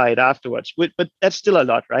identify it afterwards. But that's still a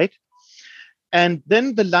lot, right? And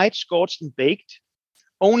then the light, scorched, and baked,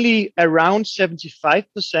 only around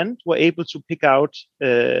 75% were able to pick out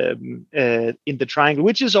in the triangle,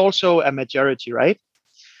 which is also a majority, right?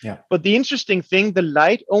 Yeah. But the interesting thing, the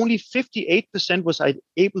light, only 58% was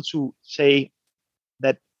able to say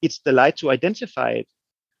that it's the light, to identify it.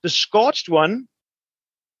 The scorched one,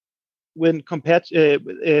 when compared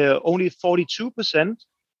to only 42%,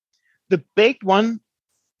 the baked one,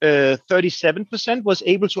 37% was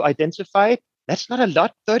able to identify it. That's not a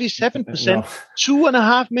lot, 37%, No.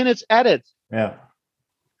 2.5 minutes added. Yeah.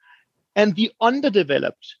 And the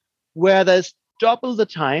underdeveloped, where there's double the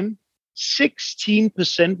time,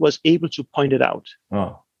 16% was able to point it out.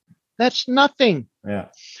 Oh. That's nothing. Yeah.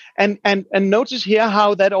 And notice here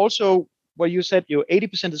how that also, where you said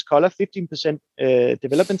 80% is color, 15%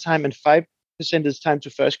 development time, and 5% is time to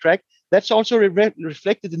first crack. That's also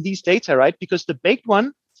reflected in these data, right? Because the baked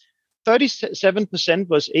one, 37%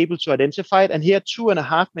 was able to identify it, and here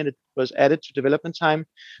 2.5 minutes was added to development time,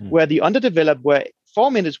 where the underdeveloped, where 4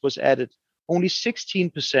 minutes was added, only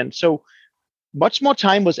 16%. So much more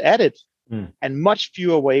time was added, and much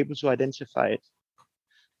fewer were able to identify it.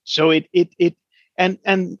 So and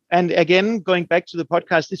again, going back to the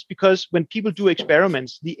podcast, it's because when people do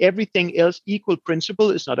experiments, the everything else equal principle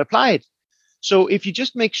is not applied. So if you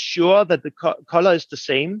just make sure that the color is the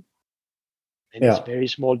same, then it's very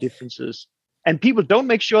small differences. And people don't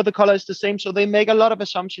make sure the color is the same, so they make a lot of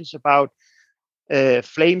assumptions about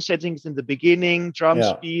flame settings in the beginning, drum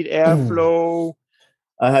speed, airflow.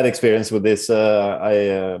 I had experience with this.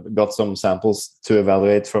 I got some samples to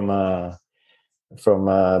evaluate from a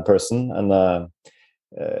person, and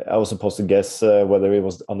I was supposed to guess whether it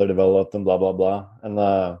was underdeveloped and blah blah blah. And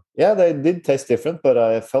they did taste different, but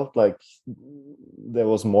I felt like there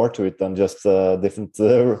was more to it than just different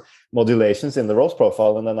modulations in the roast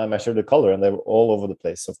profile. And then I measured the color, and they were all over the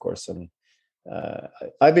place, of course. And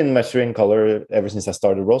I've been measuring color ever since I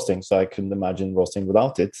started roasting, so I couldn't imagine roasting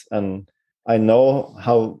without it. And I know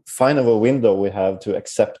how fine of a window we have to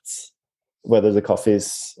accept whether the coffee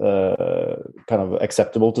is kind of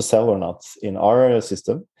acceptable to sell or not in our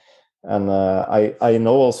system. And I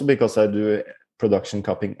know also, because I do production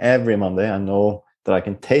cupping every Monday, I know that I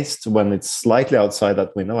can taste when it's slightly outside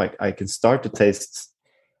that window. I can start to taste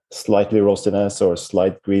slightly roastiness or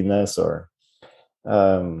slight greenness, or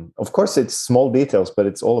of course it's small details, but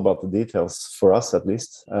it's all about the details for us, at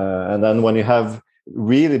least. And then when you have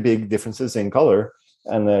really big differences in color,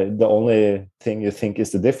 and the only thing you think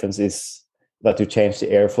is the difference is that you change the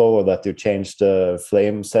airflow, or that you change the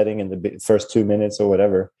flame setting in the first 2 minutes or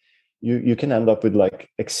whatever, you can end up with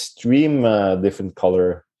like extreme different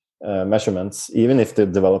color measurements, even if the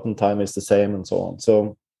development time is the same and so on.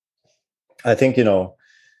 So I think,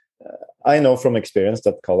 I know from experience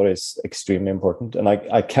that color is extremely important, and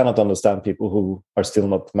I cannot understand people who are still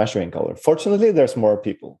not measuring color. Fortunately, there's more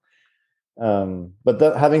people. But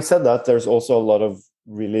having said that, there's also a lot of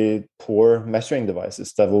really poor measuring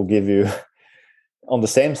devices that will give you on the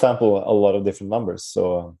same sample a lot of different numbers.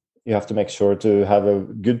 So you have to make sure to have a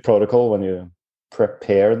good protocol when you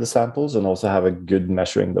prepare the samples, and also have a good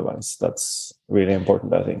measuring device. That's really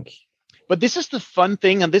important, I think. But this is the fun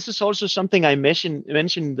thing, and this is also something I mentioned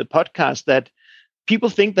in the podcast, that people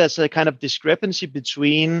think there's a kind of discrepancy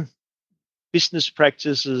between business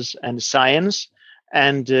practices and science,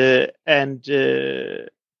 and that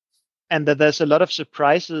there's a lot of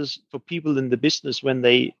surprises for people in the business when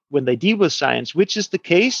they deal with science, which is the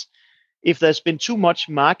case if there's been too much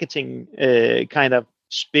marketing kind of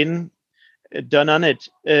spin done on it,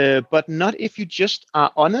 but not if you just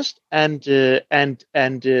are honest and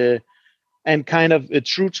and kind of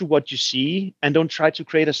true to what you see, and don't try to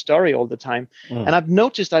create a story all the time. And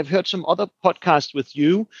I've heard some other podcasts with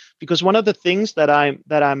you, because one of the things that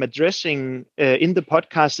I'm addressing in the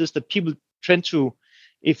podcast is that people tend to,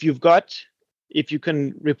 if you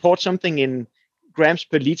can report something in grams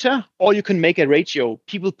per liter, or you can make a ratio,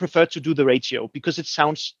 people prefer to do the ratio because it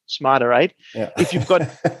sounds smarter, right? Yeah. If you've got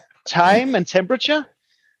time and temperature,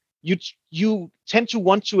 you tend to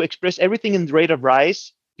want to express everything in the rate of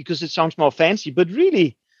rise because it sounds more fancy, but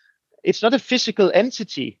really it's not a physical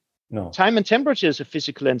entity. No. Time and temperature is a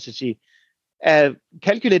physical entity.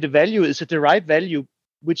 Calculated value is a derived value,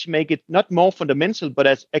 which make it not more fundamental, but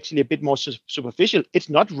as actually a bit more superficial. It's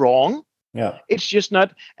not wrong. Yeah. It's just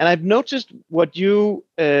not. And I've noticed what you,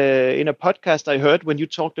 in a podcast I heard when you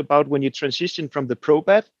talked about when you transitioned from the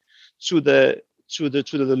probat to the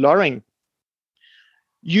lowering,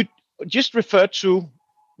 you just referred to,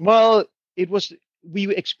 well,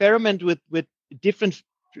 we experiment with different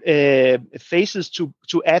phases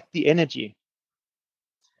to add the energy.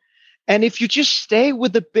 And if you just stay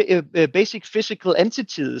with the basic physical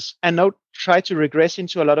entities and not try to regress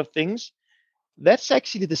into a lot of things, that's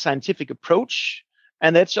actually the scientific approach.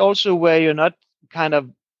 And that's also where you're not kind of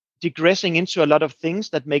digressing into a lot of things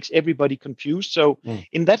that makes everybody confused. So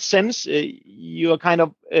in that sense, you're kind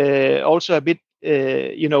of also a bit,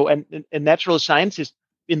 a natural scientist,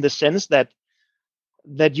 in the sense that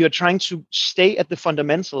you're trying to stay at the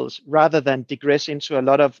fundamentals rather than digress into a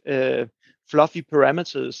lot of fluffy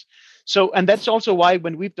parameters. So, and that's also why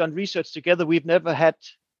when we've done research together, we've never had,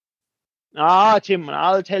 Tim,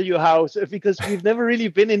 I'll tell you how, because we've never really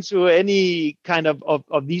been into any kind of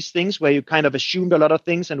these things where you kind of assumed a lot of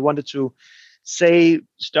things and wanted to say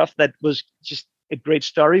stuff that was just a great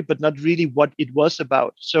story, but not really what it was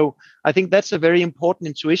about. So I think that's a very important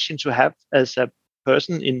intuition to have as a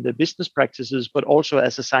person in the business practices, but also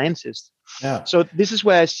as a scientist. Yeah. So this is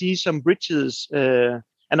where I see some bridges.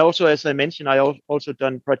 And also, as I mentioned, I also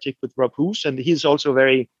done project with Rob Hoos, and he's also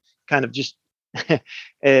very kind of just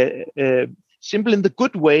simple in the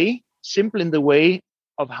good way, simple in the way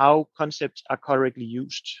of how concepts are correctly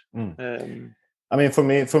used. I mean, for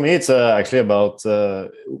me, it's actually about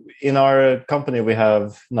in our company we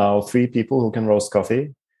have now 3 people who can roast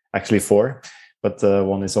coffee, actually 4, but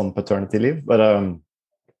one is on paternity leave. But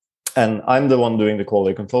and I'm the one doing the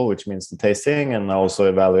quality control, which means the tasting, and I also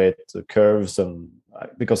evaluate the curves, and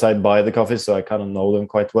because I buy the coffee, so I kind of know them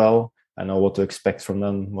quite well. I know what to expect from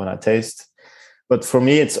them when I taste. But for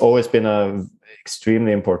me, it's always been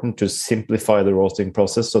extremely important to simplify the roasting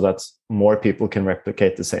process so that more people can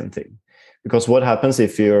replicate the same thing. Because what happens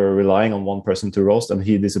if you're relying on one person to roast and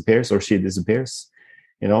he disappears or she disappears?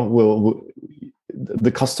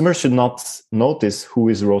 The customer should not notice who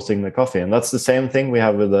is roasting the coffee. And that's the same thing we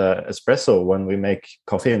have with the espresso. When we make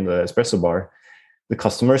coffee in the espresso bar, the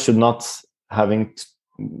customer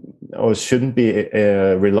shouldn't be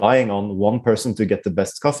relying on one person to get the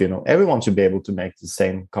best coffee. Everyone should be able to make the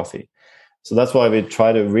same coffee. So that's why we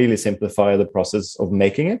try to really simplify the process of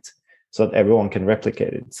making it so that everyone can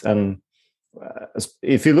replicate it. And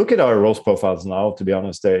if you look at our roast profiles now, to be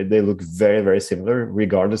honest, they look very, very similar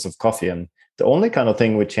regardless of coffee. And the only kind of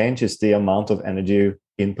thing we change is the amount of energy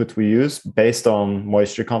input we use based on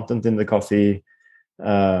moisture content in the coffee.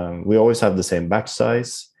 We always have the same batch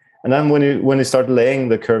size. And then when you start laying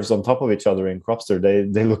the curves on top of each other in Cropster,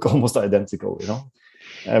 they look almost identical,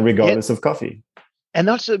 regardless of coffee. And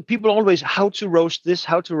also, people always, how to roast this,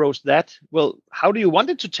 how to roast that. Well, how do you want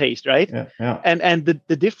it to taste, right? Yeah. And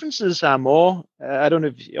the differences are more. I don't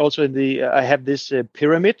know if also I have this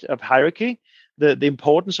pyramid of hierarchy. The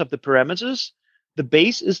importance of the parameters. The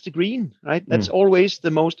base is the green, right? That's always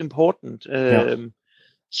the most important.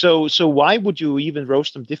 So why would you even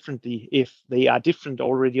roast them differently if they are different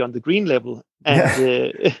already on the green level?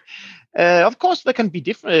 And of course, there can be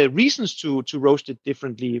different reasons to roast it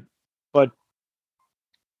differently, but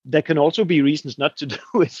there can also be reasons not to do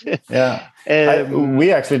it.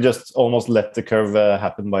 We actually just almost let the curve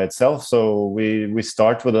happen by itself. So we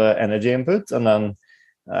start with the energy input, and then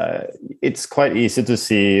it's quite easy to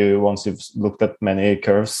see once you've looked at many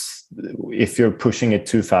curves if you're pushing it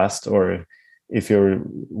too fast or if you're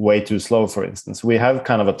way too slow. For instance, we have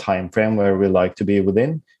kind of a time frame where we like to be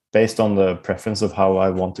within based on the preference of how I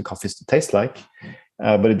want the coffees to taste like,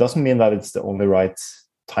 but it doesn't mean that it's the only right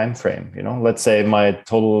time frame. Let's say my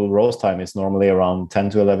total roast time is normally around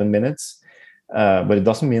 10 to 11 minutes, but it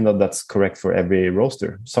doesn't mean that that's correct for every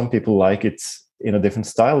roaster. Some people like it in a different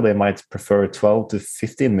style. They might prefer 12 to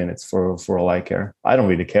 15 minutes for all I care. I don't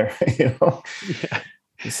really care.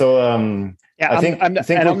 So I think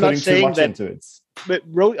we're putting too much into it. but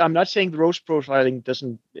I'm not saying the roast profiling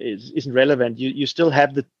isn't relevant. You still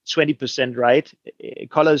have the 20%, right?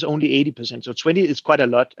 Color is only 80%, so 20 is quite a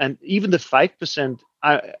lot. And even the 5%,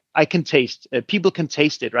 I can taste. People can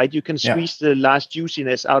taste it, right? You can Yeah. squeeze the last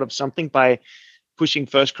juiciness out of something by pushing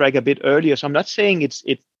first crack a bit earlier. So I'm not saying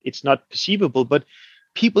it's not perceivable, but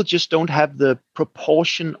people just don't have the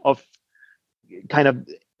proportion of kind of.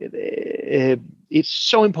 It's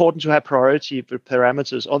so important to have priority for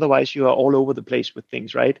parameters. Otherwise, you are all over the place with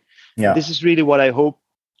things, right? Yeah. And this is really what I hope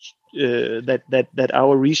that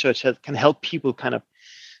our research can help people kind of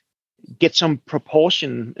get some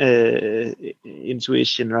proportion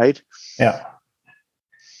intuition, right? Yeah.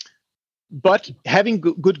 But having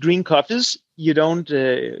good green coffees,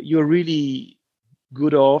 you're really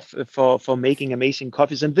good off for making amazing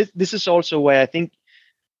coffees. And this is also where I think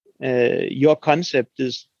your concept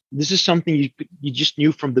is. This is something you just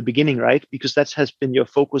knew from the beginning, right? Because that has been your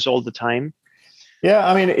focus all the time. Yeah,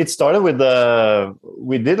 I mean, it started with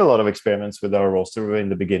we did a lot of experiments with our roaster in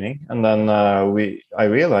the beginning, and then I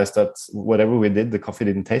realized that whatever we did, the coffee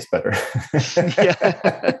didn't taste better.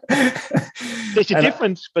 Yeah, there's a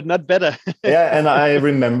difference, but not better. Yeah, and I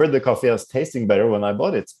remember the coffee as tasting better when I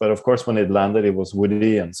bought it, but of course, when it landed, it was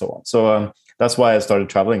woody and so on. So that's why I started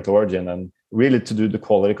traveling to origin, and really to do the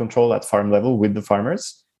quality control at farm level with the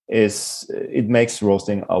farmers. It makes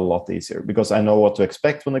roasting a lot easier because I know what to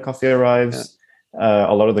expect when the coffee arrives.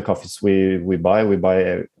 Yeah. A lot of the coffees we buy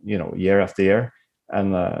year after year,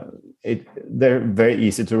 and they're very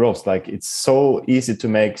easy to roast. Like, it's so easy to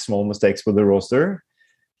make small mistakes with the roaster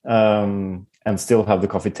and still have the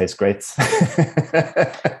coffee taste great.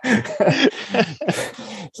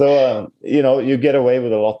 So you get away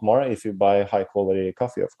with a lot more if you buy high quality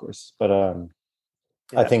coffee, of course. But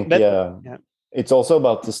I think it's also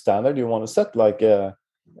about the standard you want to set. Like,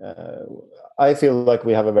 I feel like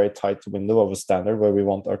we have a very tight window of a standard where we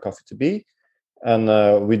want our coffee to be, and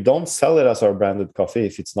we don't sell it as our branded coffee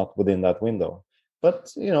if it's not within that window.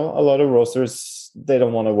 But a lot of roasters, they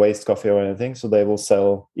don't want to waste coffee or anything, so they will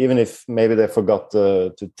sell even if maybe they forgot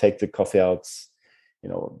to take the coffee out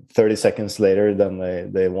 30 seconds later than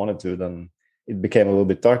they wanted to. Then it became a little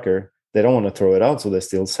bit darker. They don't want to throw it out, so they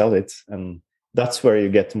still sell it, and that's where you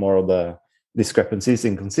get more of the discrepancies,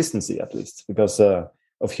 inconsistency, at least because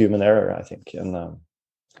of human error, I think. And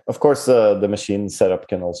of course, the machine setup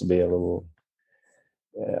can also be a little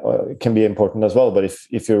can be important as well. But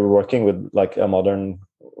if you're working with like a modern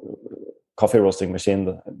coffee roasting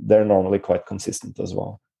machine, they're normally quite consistent as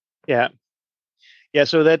well. Yeah.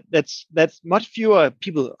 So that's much fewer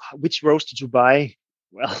people. Which roaster to buy?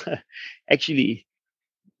 Well, actually,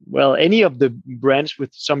 any of the brands with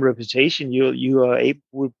some reputation, you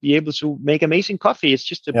will be able to make amazing coffee. It's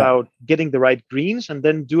just about getting the right greens and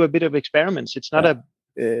then do a bit of experiments. It's not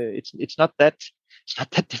it's not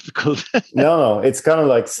that difficult. No, it's kind of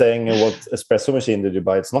like saying what espresso machine did you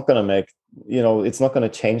buy? It's not going to make it's not going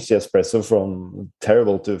to change the espresso from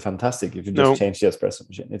terrible to fantastic if you just change the espresso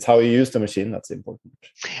machine. It's how you use the machine that's important.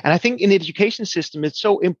 And I think in the education system, it's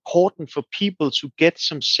so important for people to get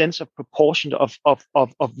some sense of proportion of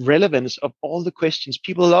relevance of all the questions.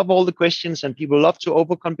 People love all the questions and people love to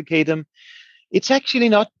overcomplicate them. It's actually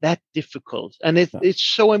not that difficult. And it's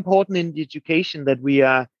so important in the education that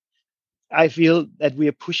I feel that we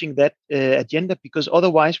are pushing that agenda, because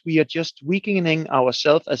otherwise we are just weakening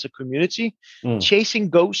ourselves as a community, chasing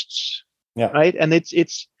ghosts, right? And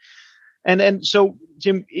and so,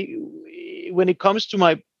 Jim, when it comes to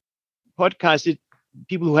my podcast,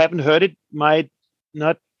 people who haven't heard it might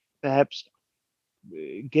not perhaps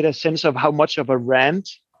get a sense of how much of a rant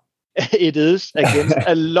it is against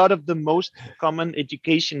a lot of the most common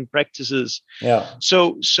education practices. Yeah.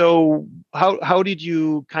 So how did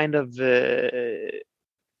you kind of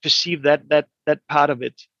perceive that part of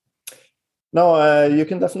it? No, you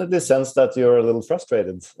can definitely sense that you're a little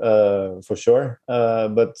frustrated, for sure.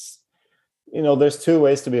 But there's two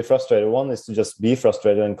ways to be frustrated. One is to just be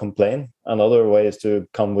frustrated and complain. Another way is to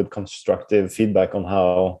come with constructive feedback on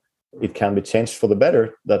how it can be changed for the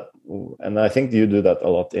better. And I think you do that a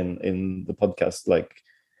lot in the podcast, like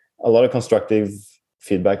a lot of constructive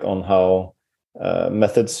feedback on how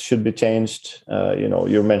methods should be changed.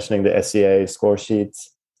 You're mentioning the SEA score sheet,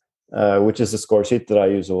 which is a score sheet that I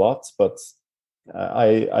use a lot, but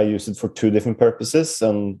I use it for two different purposes.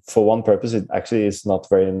 And for one purpose, it actually is not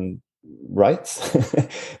very right.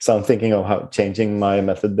 So I'm thinking of how changing my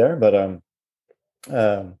method there. But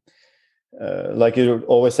like you're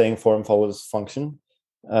always saying, form follows function.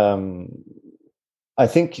 I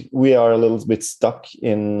think we are a little bit stuck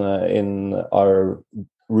in our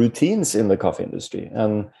routines in the coffee industry,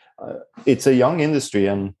 and it's a young industry,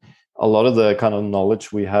 and a lot of the kind of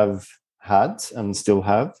knowledge we have had and still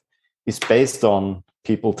have is based on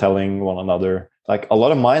people telling one another. Like a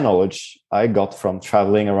lot of my knowledge I got from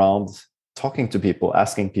traveling around, talking to people,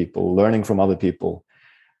 asking people, learning from other people.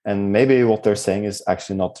 And maybe what they're saying is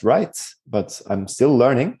actually not right, but I'm still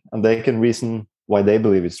learning, and they can reason why they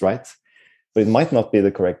believe it's right. But it might not be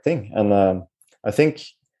the correct thing. And I think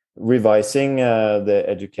revising the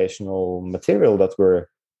educational material that we're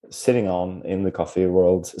sitting on in the coffee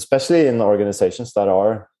world, especially in organizations that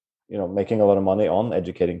are, making a lot of money on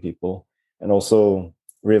educating people, and also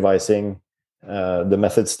revising the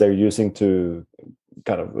methods they're using to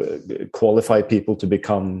kind of qualify people to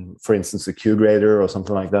become, for instance, a Q grader or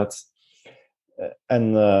something like that,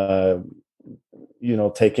 and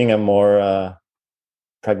taking a more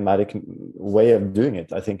pragmatic way of doing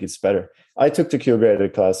it. I think it's better. I took the Q grader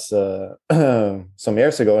class some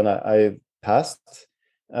years ago, and I passed.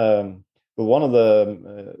 But one of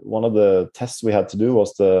the tests we had to do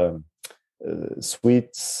was the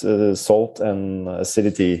sweet, salt, and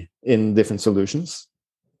acidity in different solutions.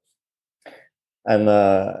 And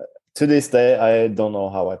to this day, I don't know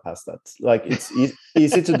how I passed that. Like, it's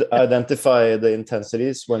easy to identify the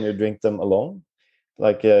intensities when you drink them alone.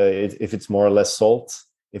 Like if it's more or less salt,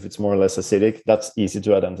 if it's more or less acidic, that's easy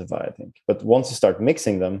to identify, I think. But once you start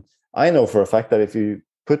mixing them, I know for a fact that if you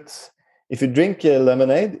drink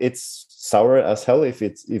lemonade, it's sour as hell if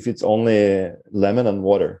it's only lemon and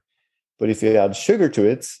water. But if you add sugar to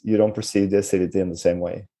it, you don't perceive the acidity in the same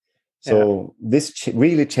way. So this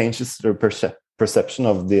really changes the perception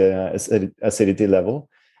of the acidity level.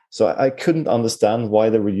 So I couldn't understand why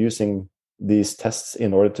they were using these tests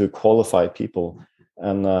in order to qualify people.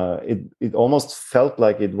 And it almost felt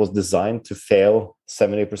like it was designed to fail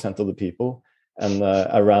 70% of the people, and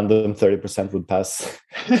a random 30% would pass.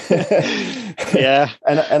 Yeah.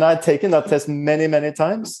 And I'd taken that test many, many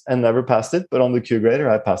times and never passed it. But on the Q grader,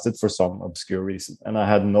 I passed it for some obscure reason, and I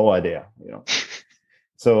had no idea.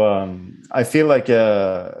 So I feel like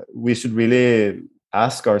we should really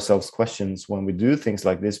ask ourselves questions when we do things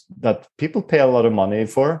like this that people pay a lot of money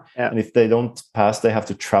for. Yeah. And if they don't pass, they have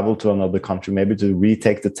to travel to another country, maybe to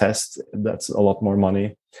retake the test. That's a lot more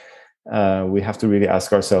money. We have to really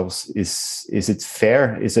ask ourselves, is it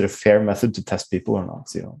fair? Is it a fair method to test people or not?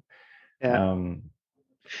 Yeah.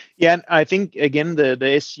 Yeah, and I think, again,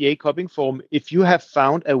 the SCA cupping form, if you have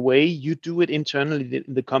found a way you do it internally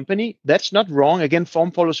in the company, that's not wrong. Again,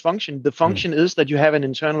 form follows function. The function is that you have an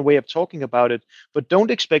internal way of talking about it, but don't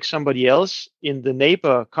expect somebody else in the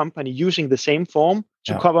neighbor company using the same form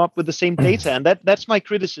to come up with the same data. And that's my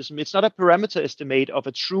criticism. It's not a parameter estimate of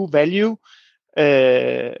a true value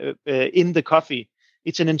in the coffee.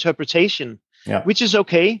 It's an interpretation, which is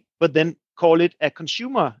okay, but then call it a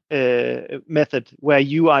consumer method where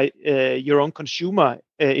you are your own consumer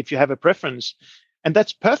if you have a preference. And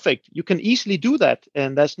that's perfect. You can easily do that,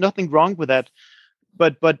 and there's nothing wrong with that.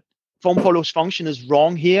 But form follows function is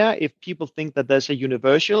wrong here if people think that there's a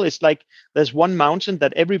universal. It's like there's one mountain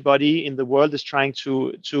that everybody in the world is trying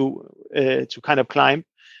to kind of climb,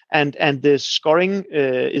 and the scoring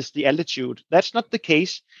is the altitude. That's not the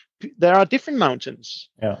case. There are different mountains.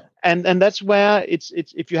 And that's where it's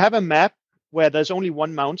if you have a map where there's only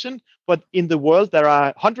one mountain, but in the world there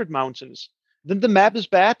are 100 mountains, then the map is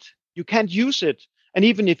bad. You can't use it. And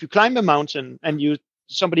even if you climb a mountain and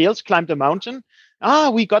somebody else climbed a mountain,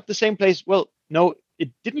 we got the same place. Well, no,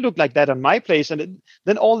 it didn't look like that on my place. And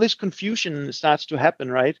then all this confusion starts to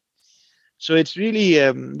happen, right? So it's really,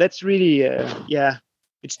 it's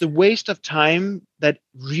the waste of time that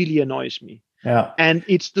really annoys me. Yeah. And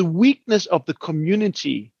it's the weakness of the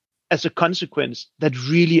community as a consequence that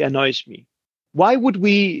really annoys me. Why would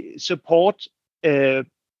we support things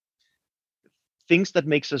that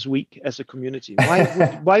makes us weak as a community?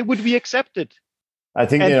 Why would we accept it? I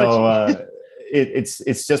think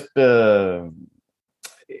it's just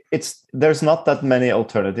there's not that many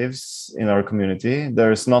alternatives in our community.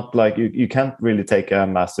 There's not like you can't really take a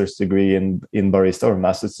master's degree in barista or a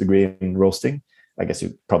master's degree in roasting. I guess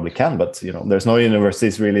you probably can, but there's no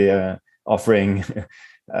universities really offering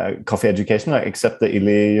coffee education except the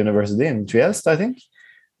Ili University in Trieste, I think.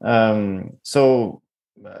 So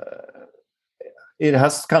it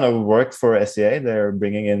has kind of worked for SCA. They're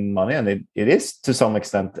bringing in money, and it is to some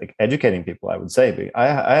extent educating people, I would say.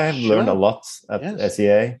 I have learned a lot at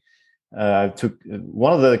SCA. I took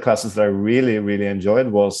one of the classes that I really, really enjoyed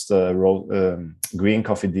was the green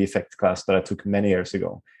coffee defect class that I took many years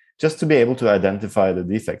ago, just to be able to identify the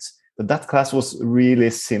defects. But that class was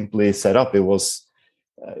really simply set up. It was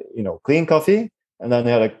clean coffee, and then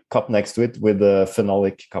you had a cup next to it with a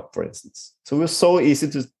phenolic cup, for instance. So it was so easy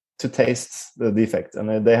to to taste the defect.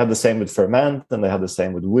 And they had the same with ferment, and they had the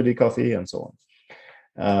same with woody coffee, and so on.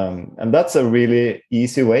 And that's a really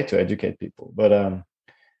easy way to educate people. But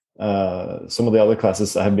some of the other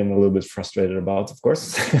classes I have been a little bit frustrated about, of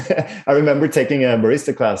course. I remember taking a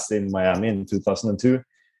barista class in Miami in 2002,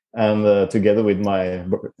 and together with my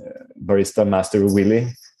barista master, Willie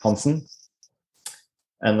Hansen.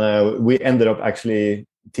 And we ended up actually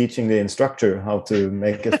teaching the instructor how to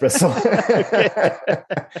make espresso.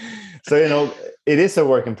 So, it is a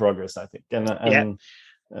work in progress, I think. And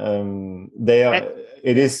they are,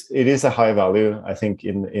 it is a high value, I think,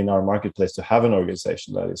 in our marketplace to have an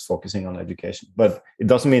organization that is focusing on education. But it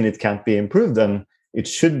doesn't mean it can't be improved, and it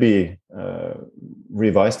should be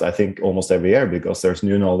revised, I think, almost every year, because there's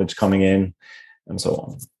new knowledge coming in and so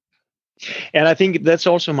on. And I think that's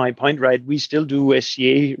also my point, right? We still do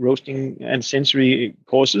SCA roasting and sensory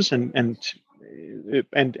courses and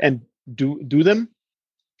do them.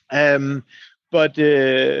 But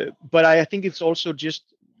I think it's also just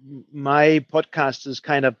my podcast is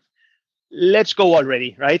kind of, let's go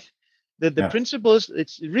already, right? The principles,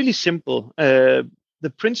 it's really simple. The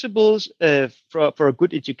principles for a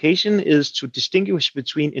good education is to distinguish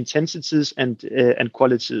between intensities and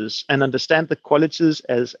qualities, and understand the qualities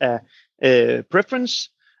as a preference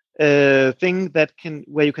thing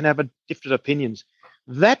where you can have different opinions.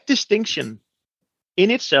 That distinction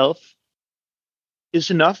in itself is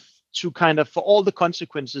enough to kind of, for all the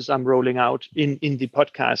consequences I'm rolling out in the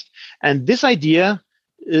podcast. And this idea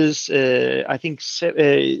is, I think,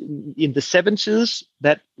 in the 70s,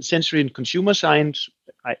 that sensory and consumer science,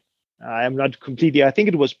 I am not completely, I think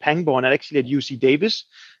it was Pangborn, actually at UC Davis,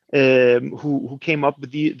 who came up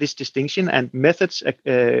with this distinction and methods,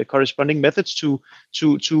 corresponding methods to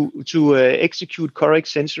execute correct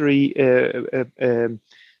sensory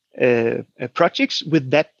projects with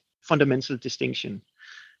that fundamental distinction.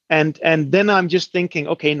 And then I'm just thinking,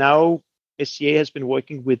 okay, now SCA has been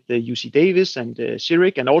working with UC Davis and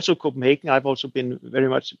Zurich, and also Copenhagen. I've also been very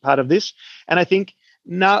much part of this. And I think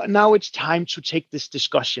now it's time to take this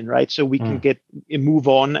discussion, right? So we can move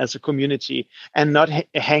on as a community and not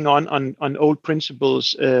hang on old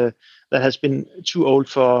principles that has been too old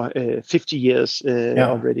for 50 years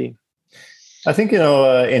already. I think,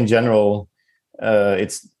 in general,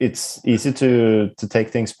 it's easy to take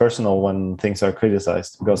things personal when things are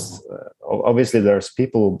criticized, because obviously there's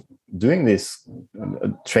people doing these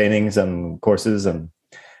trainings and courses,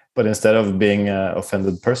 but instead of being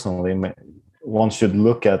offended personally, one should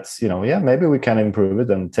look at, maybe we can improve it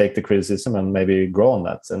and take the criticism and maybe grow on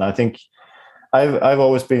that. And I think I've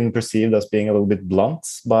always been perceived as being a little bit blunt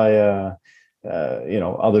by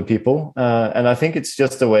other people, and I think it's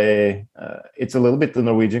just the way, it's a little bit the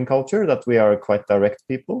Norwegian culture that we are quite direct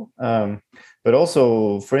people. But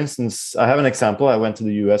also, for instance, I have an example. I went to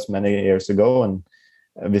the US many years ago and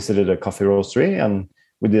visited a coffee roastery, and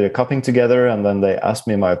we did a cupping together, and then they asked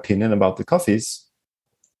me my opinion about the coffees,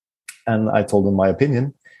 and I told them my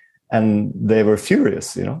opinion, and they were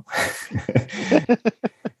furious,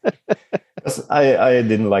 I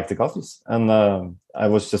didn't like the coffees, and I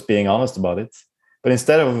was just being honest about it. But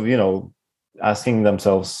instead of asking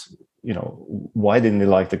themselves, why didn't they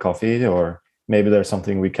like the coffee, or maybe there's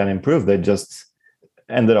something we can improve, they just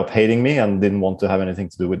ended up hating me and didn't want to have anything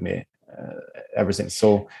to do with me ever since.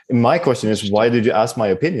 So my question is, why did you ask my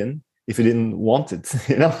opinion if you didn't want it?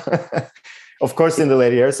 Of course, in the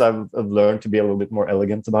later years, I've learned to be a little bit more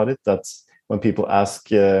elegant about it. That's when people ask,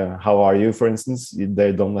 how are you, for instance,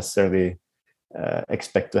 they don't necessarily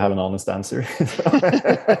expect to have an honest answer.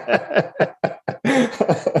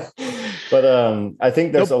 But I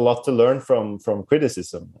think there's a lot to learn from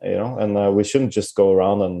criticism, and we shouldn't just go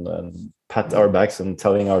around and pat our backs and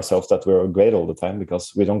telling ourselves that we're great all the time,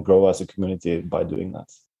 because we don't grow as a community by doing that.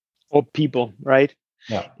 Or people, right?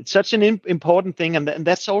 Yeah, it's such an important thing, and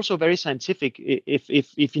that's also very scientific.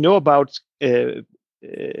 If you know about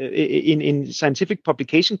in scientific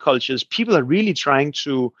publication cultures, people are really trying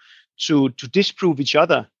to disprove each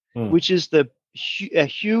other, which is a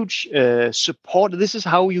huge support. This is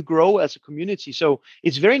how you grow as a community. So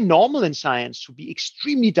it's very normal in science to be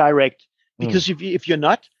extremely direct, because if you're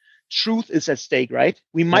not, truth is at stake, right?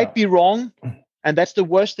 We might be wrong, and that's the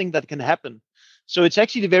worst thing that can happen. So it's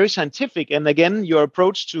actually very scientific. And again, your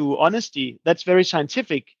approach to honesty, that's very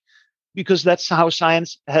scientific, because that's how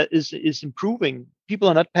science is improving. People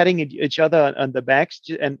are not patting each other on the backs,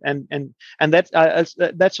 and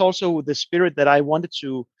that's also the spirit that I wanted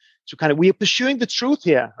to kind of. We are pursuing the truth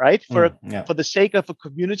here, right? For the sake of a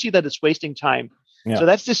community that is wasting time. Yeah. So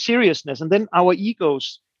that's the seriousness, and then our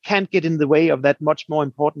egos can't get in the way of that much more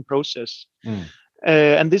important process.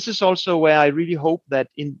 And this is also where I really hope that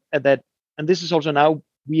and this is also now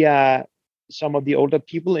we are some of the older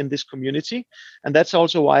people in this community, and that's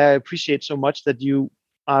also why I appreciate so much that you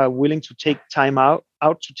are willing to take time out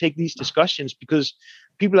to take these discussions, because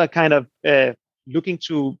people are kind of looking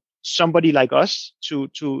to somebody like us to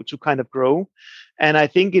kind of grow. And I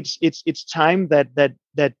think it's time that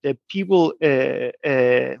the people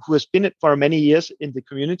who has been it for many years in the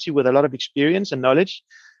community with a lot of experience and knowledge,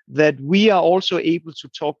 that we are also able to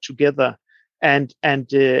talk together and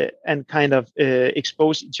kind of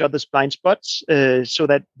expose each other's blind spots, so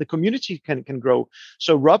that the community can grow.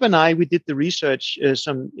 So Rob and I, we did the research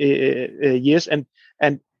some years, and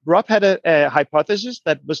Rob had a hypothesis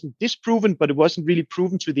that wasn't disproven, but it wasn't really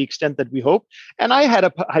proven to the extent that we hoped. And I had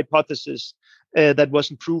a hypothesis that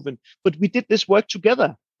wasn't proven, but we did this work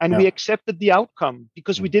together, and we accepted the outcome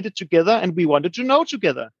because we did it together and we wanted to know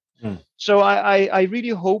together. So I really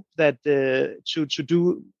hope that to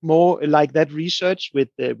do more like that research with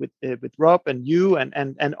Rob and you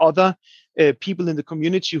and other people in the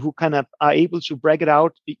community who kind of are able to break it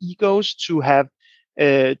out the egos to have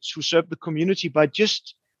to serve the community by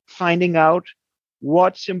just finding out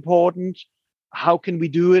what's important, how can we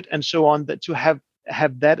do it, and so on. That to have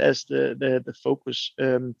that as the focus.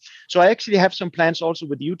 So I actually have some plans also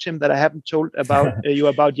with you, Tim, that I haven't told about you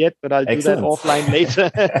about yet, but I'll do that offline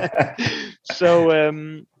later. So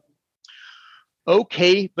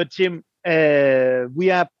okay, but Tim,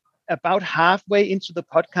 we are about halfway into the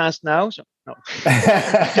podcast now. So no,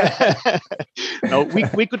 no,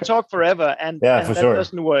 we could talk forever, and that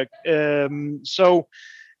doesn't work.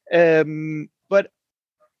 But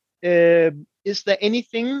is there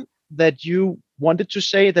anything that you wanted to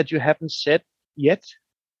say that you haven't said yet?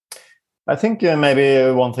 I think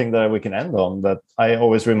maybe one thing that we can end on that I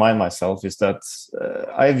always remind myself is that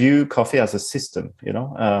I view coffee as a system.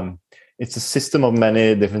 It's a system of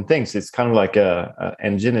many different things. It's kind of like a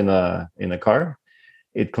engine in a car.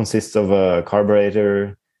 It consists of a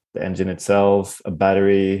carburetor, the engine itself, a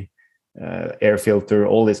battery, air filter,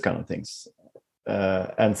 all these kind of things.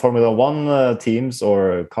 And Formula One teams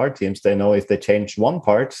or car teams, they know if they change one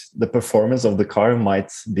part, the performance of the car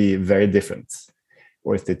might be very different.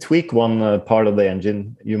 Or if they tweak one part of the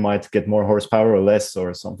engine, you might get more horsepower or less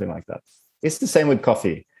or something like that. It's the same with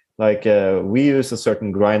coffee. Like we use a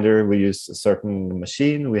certain grinder, we use a certain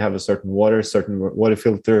machine, we have a certain water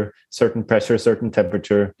filter, certain pressure, certain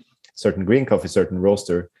temperature, certain green coffee, certain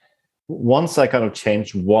roaster. Once I kind of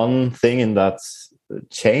change one thing in that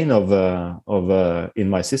chain of in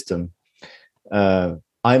my system,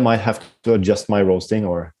 I might have to adjust my roasting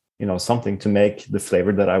or something to make the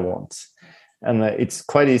flavor that I want. And it's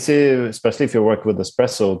quite easy, especially if you work with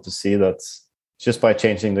espresso, to see that just by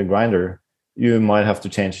changing the grinder, you might have to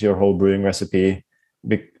change your whole brewing recipe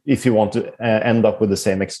if you want to end up with the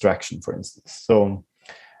same extraction, for instance. So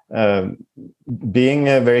being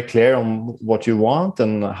very clear on what you want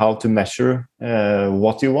and how to measure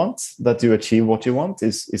what you want, that you achieve what you want,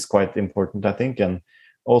 is quite important, I think. And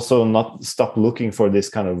also not stop looking for this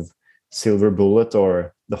kind of silver bullet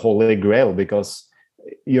or the holy grail, because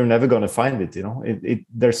you're never going to find it.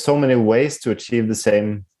 There's so many ways to achieve the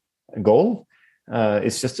same goal.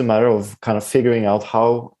 It's just a matter of kind of figuring out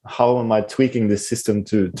how am I tweaking this system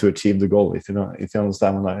to achieve the goal, if you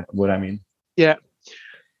understand what I mean. Yeah,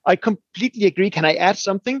 I completely agree. Can I add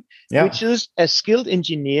something? Yeah. Which is, a skilled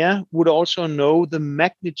engineer would also know the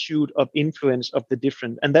magnitude of influence of the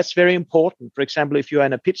different, and that's very important. For example, if you are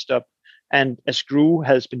in a pit stop and a screw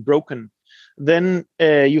has been broken, then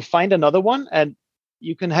you find another one, and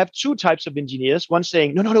you can have two types of engineers. One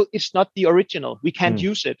saying, no, it's not the original, we can't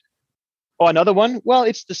use it. Or another one, well,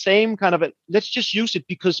 it's the same kind of let's just use it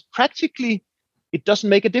because practically it doesn't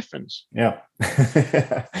make a difference. Yeah.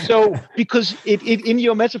 So because it in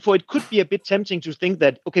your metaphor, it could be a bit tempting to think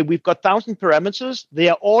that, okay, we've got 1,000 parameters, they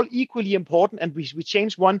are all equally important, and we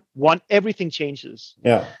change one, everything changes.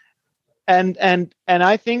 Yeah. And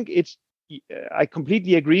I think I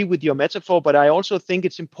completely agree with your metaphor, but I also think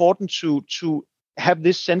it's important to have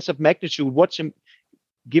this sense of magnitude.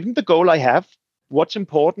 Given the goal I have, what's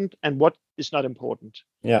important and what is not important.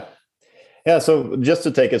 Yeah. So just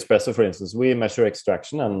to take espresso, for instance, we measure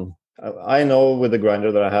extraction, and I know with the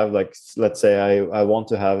grinder that I have, like, let's say I want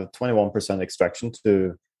to have 21% extraction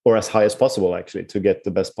or as high as possible, actually, to get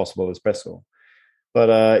the best possible espresso.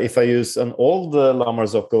 But if I use an old La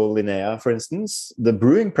Marzocco Linea, for instance, the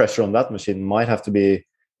brewing pressure on that machine might have to be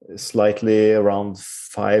slightly around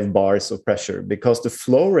 5 bars of pressure, because the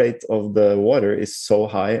flow rate of the water is so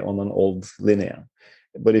high on an old Linea.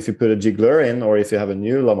 But if you put a jiggler in, or if you have a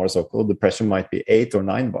new La Marzocco, the pressure might be 8 or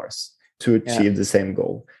 9 bars to achieve the same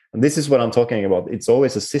goal. And this is what I'm talking about. It's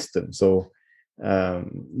always a system. So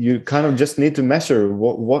you kind of just need to measure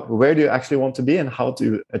where do you actually want to be and how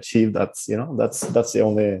to achieve that. That's the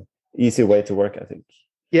only easy way to work, I think.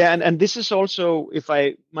 Yeah, and this is also, if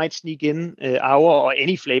I might sneak in, our or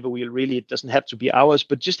any flavor wheel, really, it doesn't have to be ours,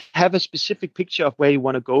 but just have a specific picture of where you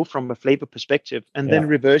want to go from a flavor perspective, and then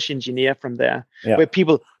reverse engineer from there. Where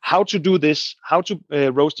people, how to do this, how to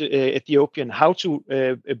roast Ethiopian, how to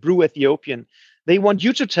brew Ethiopian, they want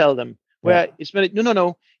you to tell them. Where it's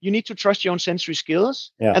no, you need to trust your own sensory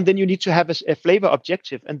skills, and then you need to have a flavor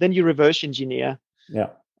objective, and then you reverse engineer.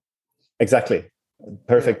 Yeah, exactly.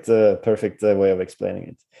 Perfect way of explaining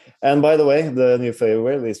it. And by the way, the new flavor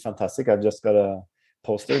wheel is fantastic. I've just got a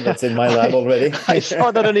poster that's in my lab already. I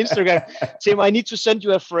saw that on Instagram. Tim, I need to send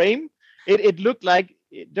you a frame. It looked like,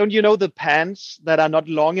 don't you know the pants that are not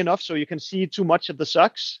long enough so you can see too much of the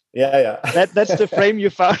socks? Yeah. That's the frame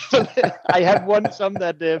you found. I have some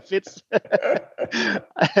that fits.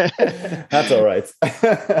 That's all right.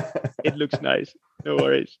 It looks nice. No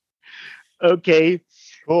worries. Okay.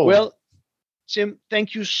 Cool. Well, Tim,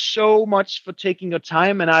 thank you so much for taking your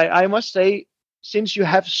time. And I must say, since you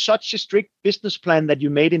have such a strict business plan that you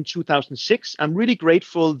made in 2006, I'm really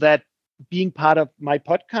grateful that being part of my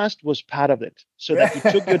podcast was part of it, so that you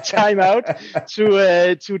took your time out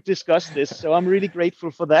to discuss this. So I'm really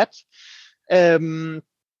grateful for that.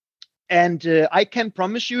 And I can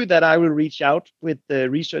promise you that I will reach out with the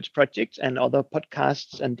research projects and other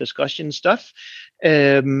podcasts and discussion stuff.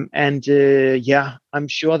 I'm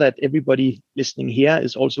sure that everybody listening here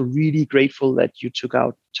is also really grateful that you took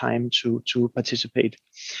out time to participate.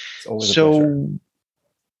 It's always a pleasure.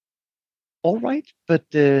 All right, but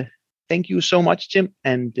thank you so much, Tim,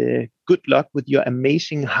 and good luck with your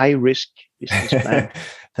amazing high-risk business plan.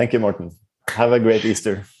 Thank you, Morten. Have a great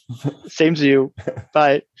Easter. Same to you.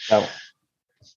 Bye. Ciao.